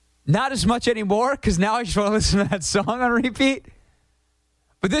 Not as much anymore, because now I just want to listen to that song on repeat.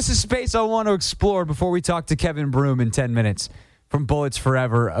 But this is space I want to explore before we talk to Kevin Broom in 10 minutes from Bullets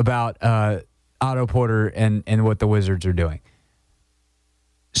Forever about Otto Porter and what the Wizards are doing.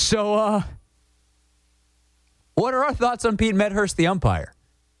 So, what are our thoughts on Pete Medhurst, the umpire?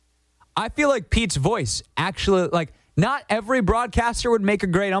 I feel like Pete's voice actually, like, not every broadcaster would make a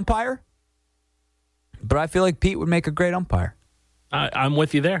great umpire, but I feel like Pete would make a great umpire. I'm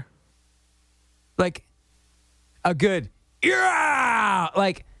with you there. Like, a good, yeah!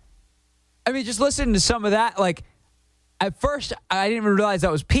 Like, I mean, just listening to some of that, like, at first, I didn't even realize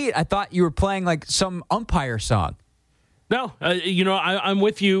that was Pete. I thought you were playing, like, some umpire song. No, I'm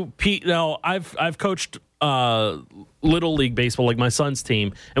with you, Pete. Now, I've coached Little League baseball, like my son's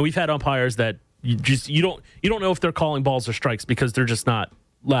team, and we've had umpires that you don't know if they're calling balls or strikes because they're just not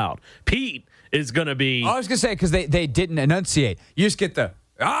loud. Pete is going to be... I was going to say, because they didn't enunciate. You just get the,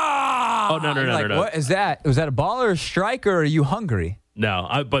 ah! Oh, no. What is that? Was that a ball or a strike, or are you hungry?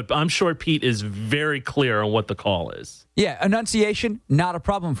 No, but I'm sure Pete is very clear on what the call is. Yeah, enunciation, not a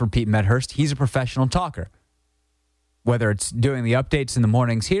problem for Pete Medhurst. He's a professional talker. Whether it's doing the updates in the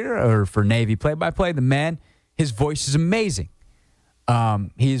mornings here or for Navy play-by-play, the man, his voice is amazing.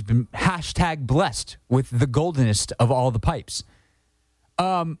 He has been #blessed with the goldenest of all the pipes.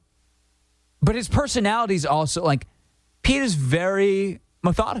 But his personality is also, like, Pete is very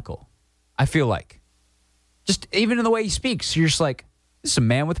methodical, I feel like. Just even in the way he speaks, you're just like, this is a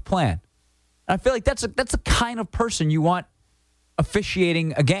man with a plan. And I feel like that's the kind of person you want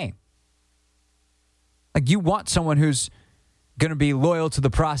officiating a game. Like, you want someone who's going to be loyal to the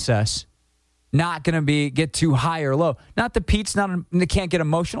process, not going to get too high or low. Not that Pete's can't get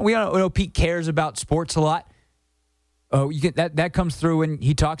emotional. We know Pete cares about sports a lot. That comes through when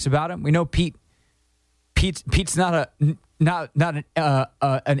he talks about him. We know Pete's not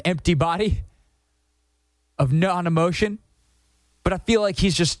an empty body of non-emotion. But I feel like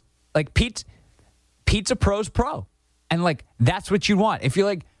he's just, like, Pete's a pro's pro. And, like, that's what you want. If you're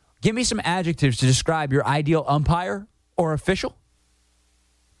like, give me some adjectives to describe your ideal umpire or official,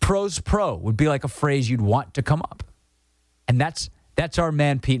 pro's pro would be like a phrase you'd want to come up. And that's our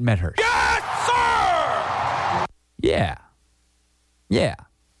man, Pete Medhurst. Yes, sir! Yeah.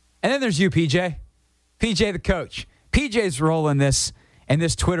 And then there's you, PJ. PJ the coach. PJ's role in this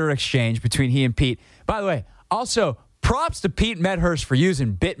Twitter exchange between he and Pete. By the way, also, props to Pete Medhurst for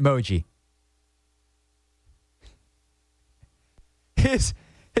using Bitmoji. His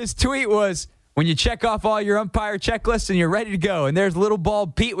tweet was, when you check off all your umpire checklists and you're ready to go, and there's little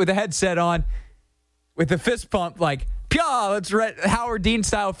bald Pete with a headset on with a fist pump, like, pyaw, let's Howard Dean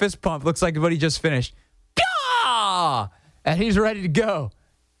style fist pump. Looks like what he just finished. Pyaw! And he's ready to go.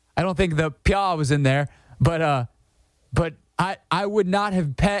 I don't think the pyaw was in there, but I would not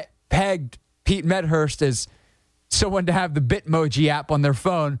have pegged Pete Medhurst as someone to have the Bitmoji app on their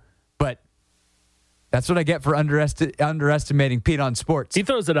phone, but that's what I get for underestimating Pete on sports. He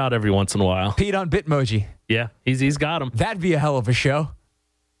throws it out every once in a while. Pete on Bitmoji. Yeah, he's got him. That'd be a hell of a show.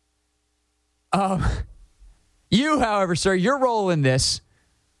 You, however, sir, your role in this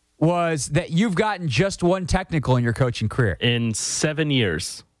was that you've gotten just one technical in your coaching career. In 7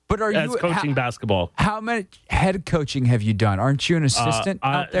 years. But are as you coaching basketball? How much head coaching have you done? Aren't you an assistant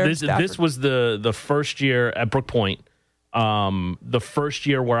out there? This was the first year at Brook Point. The first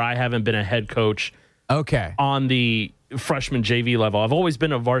year where I haven't been a head coach. Okay. On the freshman JV level, I've always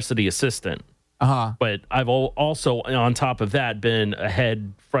been a varsity assistant. But I've also, on top of that, been a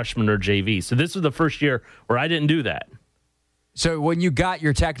head freshman or JV. So this was the first year where I didn't do that. So when you got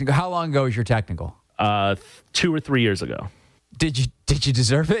your technical, how long ago was your technical? 2 or 3 years ago. Did you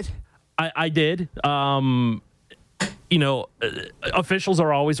deserve it? I did. Officials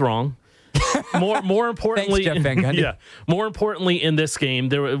are always wrong. More importantly, Thanks, Jeff Van Gundy. Yeah. More importantly, in this game,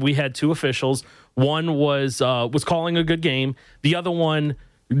 we had two officials. One was calling a good game. The other one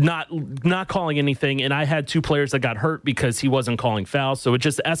not calling anything. And I had two players that got hurt because he wasn't calling fouls. So it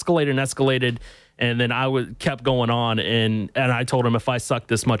just escalated, and then I kept going on. And I told him if I sucked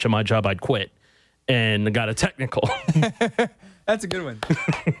this much at my job, I'd quit. And got a technical. That's a good one.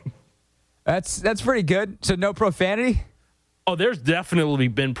 That's pretty good. So no profanity? Oh, there's definitely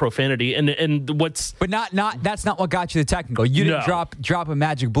been profanity, but not that's not what got you the technical. You didn't drop a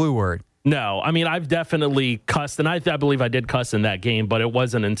magic blue word. No, I mean I've definitely cussed, and I believe I did cuss in that game, but it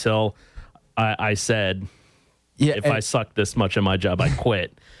wasn't until I said, if I sucked this much in my job, I'd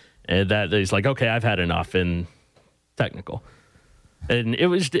quit. And that he's like, okay, I've had enough in technical. And it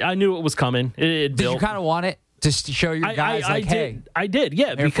was, I knew it was coming. Did you kind of want it? to show your guys I did,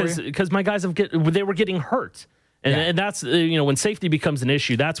 yeah, because my guys they were getting hurt, and that's when safety becomes an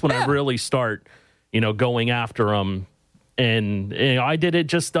issue, that's when I really start going after them. And I did it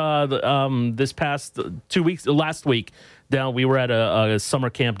just this past 2 weeks. Last week, we were at a summer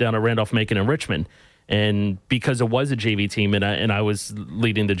camp down at Randolph-Macon in Richmond, and because it was a JV team, and I was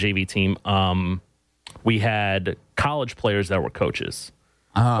leading the JV team, we had college players that were coaches,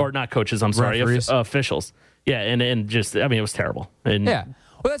 or not coaches. I'm sorry, officials. Yeah, and just it was terrible. And well,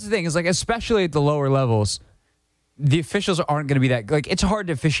 that's the thing is especially at the lower levels, the officials aren't going to be that it's hard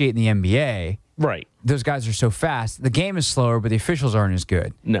to officiate in the NBA. Right. Those guys are so fast. The game is slower, but the officials aren't as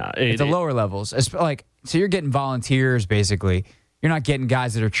good. No. At the lower levels. So you're getting volunteers, basically. You're not getting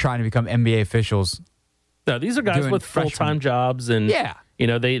guys that are trying to become NBA officials. No, these are guys with full-time jobs. And, yeah.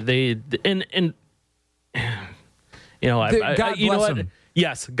 God bless them.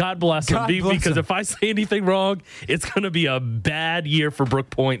 Yes, God bless them. Because if I say anything wrong, it's going to be a bad year for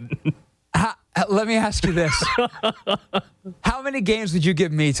Brook Point. Let me ask you this. How many games did you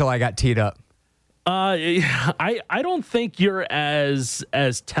give me till I got teed up? I don't think you're as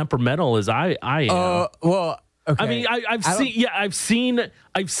temperamental as I am. Well, okay. I mean, I've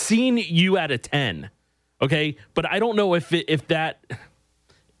seen you at a 10. Okay, but I don't know if that.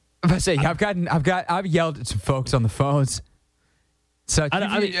 If I say I've yelled at some folks on the phones. So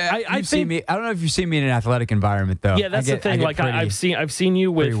I think me. I don't know if you've seen me in an athletic environment though. Yeah, that's the thing. I've seen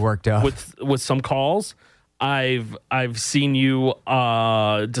you with some calls. I've seen you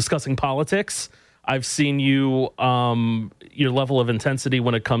discussing politics. I've seen you your level of intensity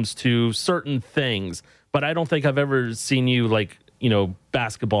when it comes to certain things, but I don't think I've ever seen you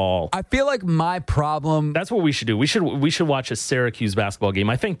basketball. I feel like my problem. That's what we should do. We should watch a Syracuse basketball game.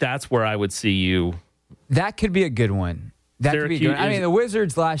 I think that's where I would see you. That could be a good one. That could be good. I mean, the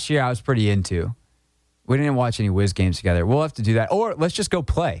Wizards last year I was pretty into. We didn't watch any Wiz games together. We'll have to do that, or let's just go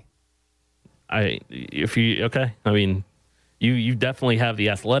play. I mean, you definitely have the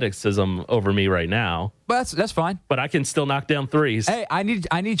athleticism over me right now. But that's fine. But I can still knock down threes. Hey, I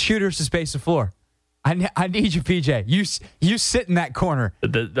need shooters to space the floor. I need you, PJ. You sit in that corner.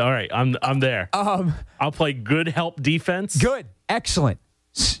 All right, I'm there. I'll play good help defense. Good, excellent.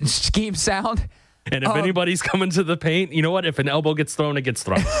 Scheme sound. And if anybody's coming to the paint, you know what? If an elbow gets thrown, it gets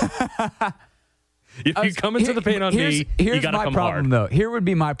thrown. If you come into the paint on me, you got to come problem, hard. Though. Here would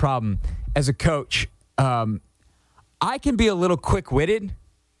be my problem as a coach. I can be a little quick-witted,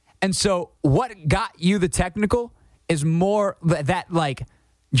 and so what got you the technical is more that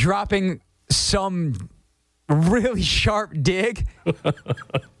dropping some really sharp dig.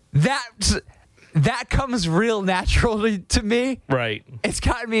 That comes real naturally to me. Right. It's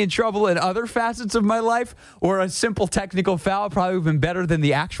gotten me in trouble in other facets of my life where a simple technical foul probably would have been better than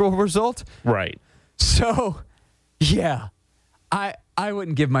the actual result. Right. So, yeah, I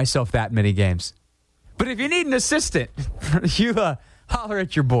wouldn't give myself that many games. But if you need an assistant, you holler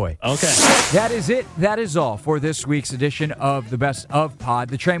at your boy. Okay. That is it. That is all for this week's edition of the Best of Pod.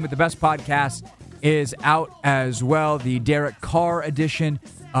 The Train with the Best podcast is out as well. The Derek Carr edition.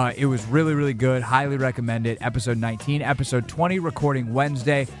 It was really, really good. Highly recommend it. Episode 19. Episode 20, recording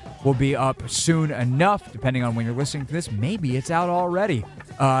Wednesday, will be up soon enough, depending on when you're listening to this. Maybe it's out already.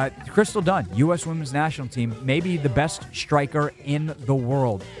 Crystal Dunn, U.S. Women's National Team, maybe the best striker in the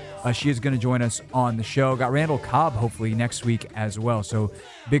world. She is going to join us on the show. Got Randall Cobb, hopefully, next week as well. So,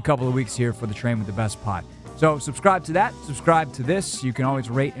 big couple of weeks here for the Train with the Best pod. So, subscribe to that. Subscribe to this. You can always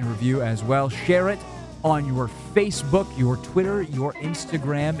rate and review as well. Share it on your Facebook, your Twitter, your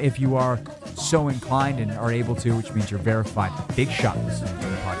Instagram, if you are so inclined and are able to, which means you're verified. Big shot listening to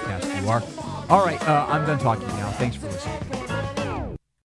the podcast you are. All right, I'm done talking now. Thanks for listening.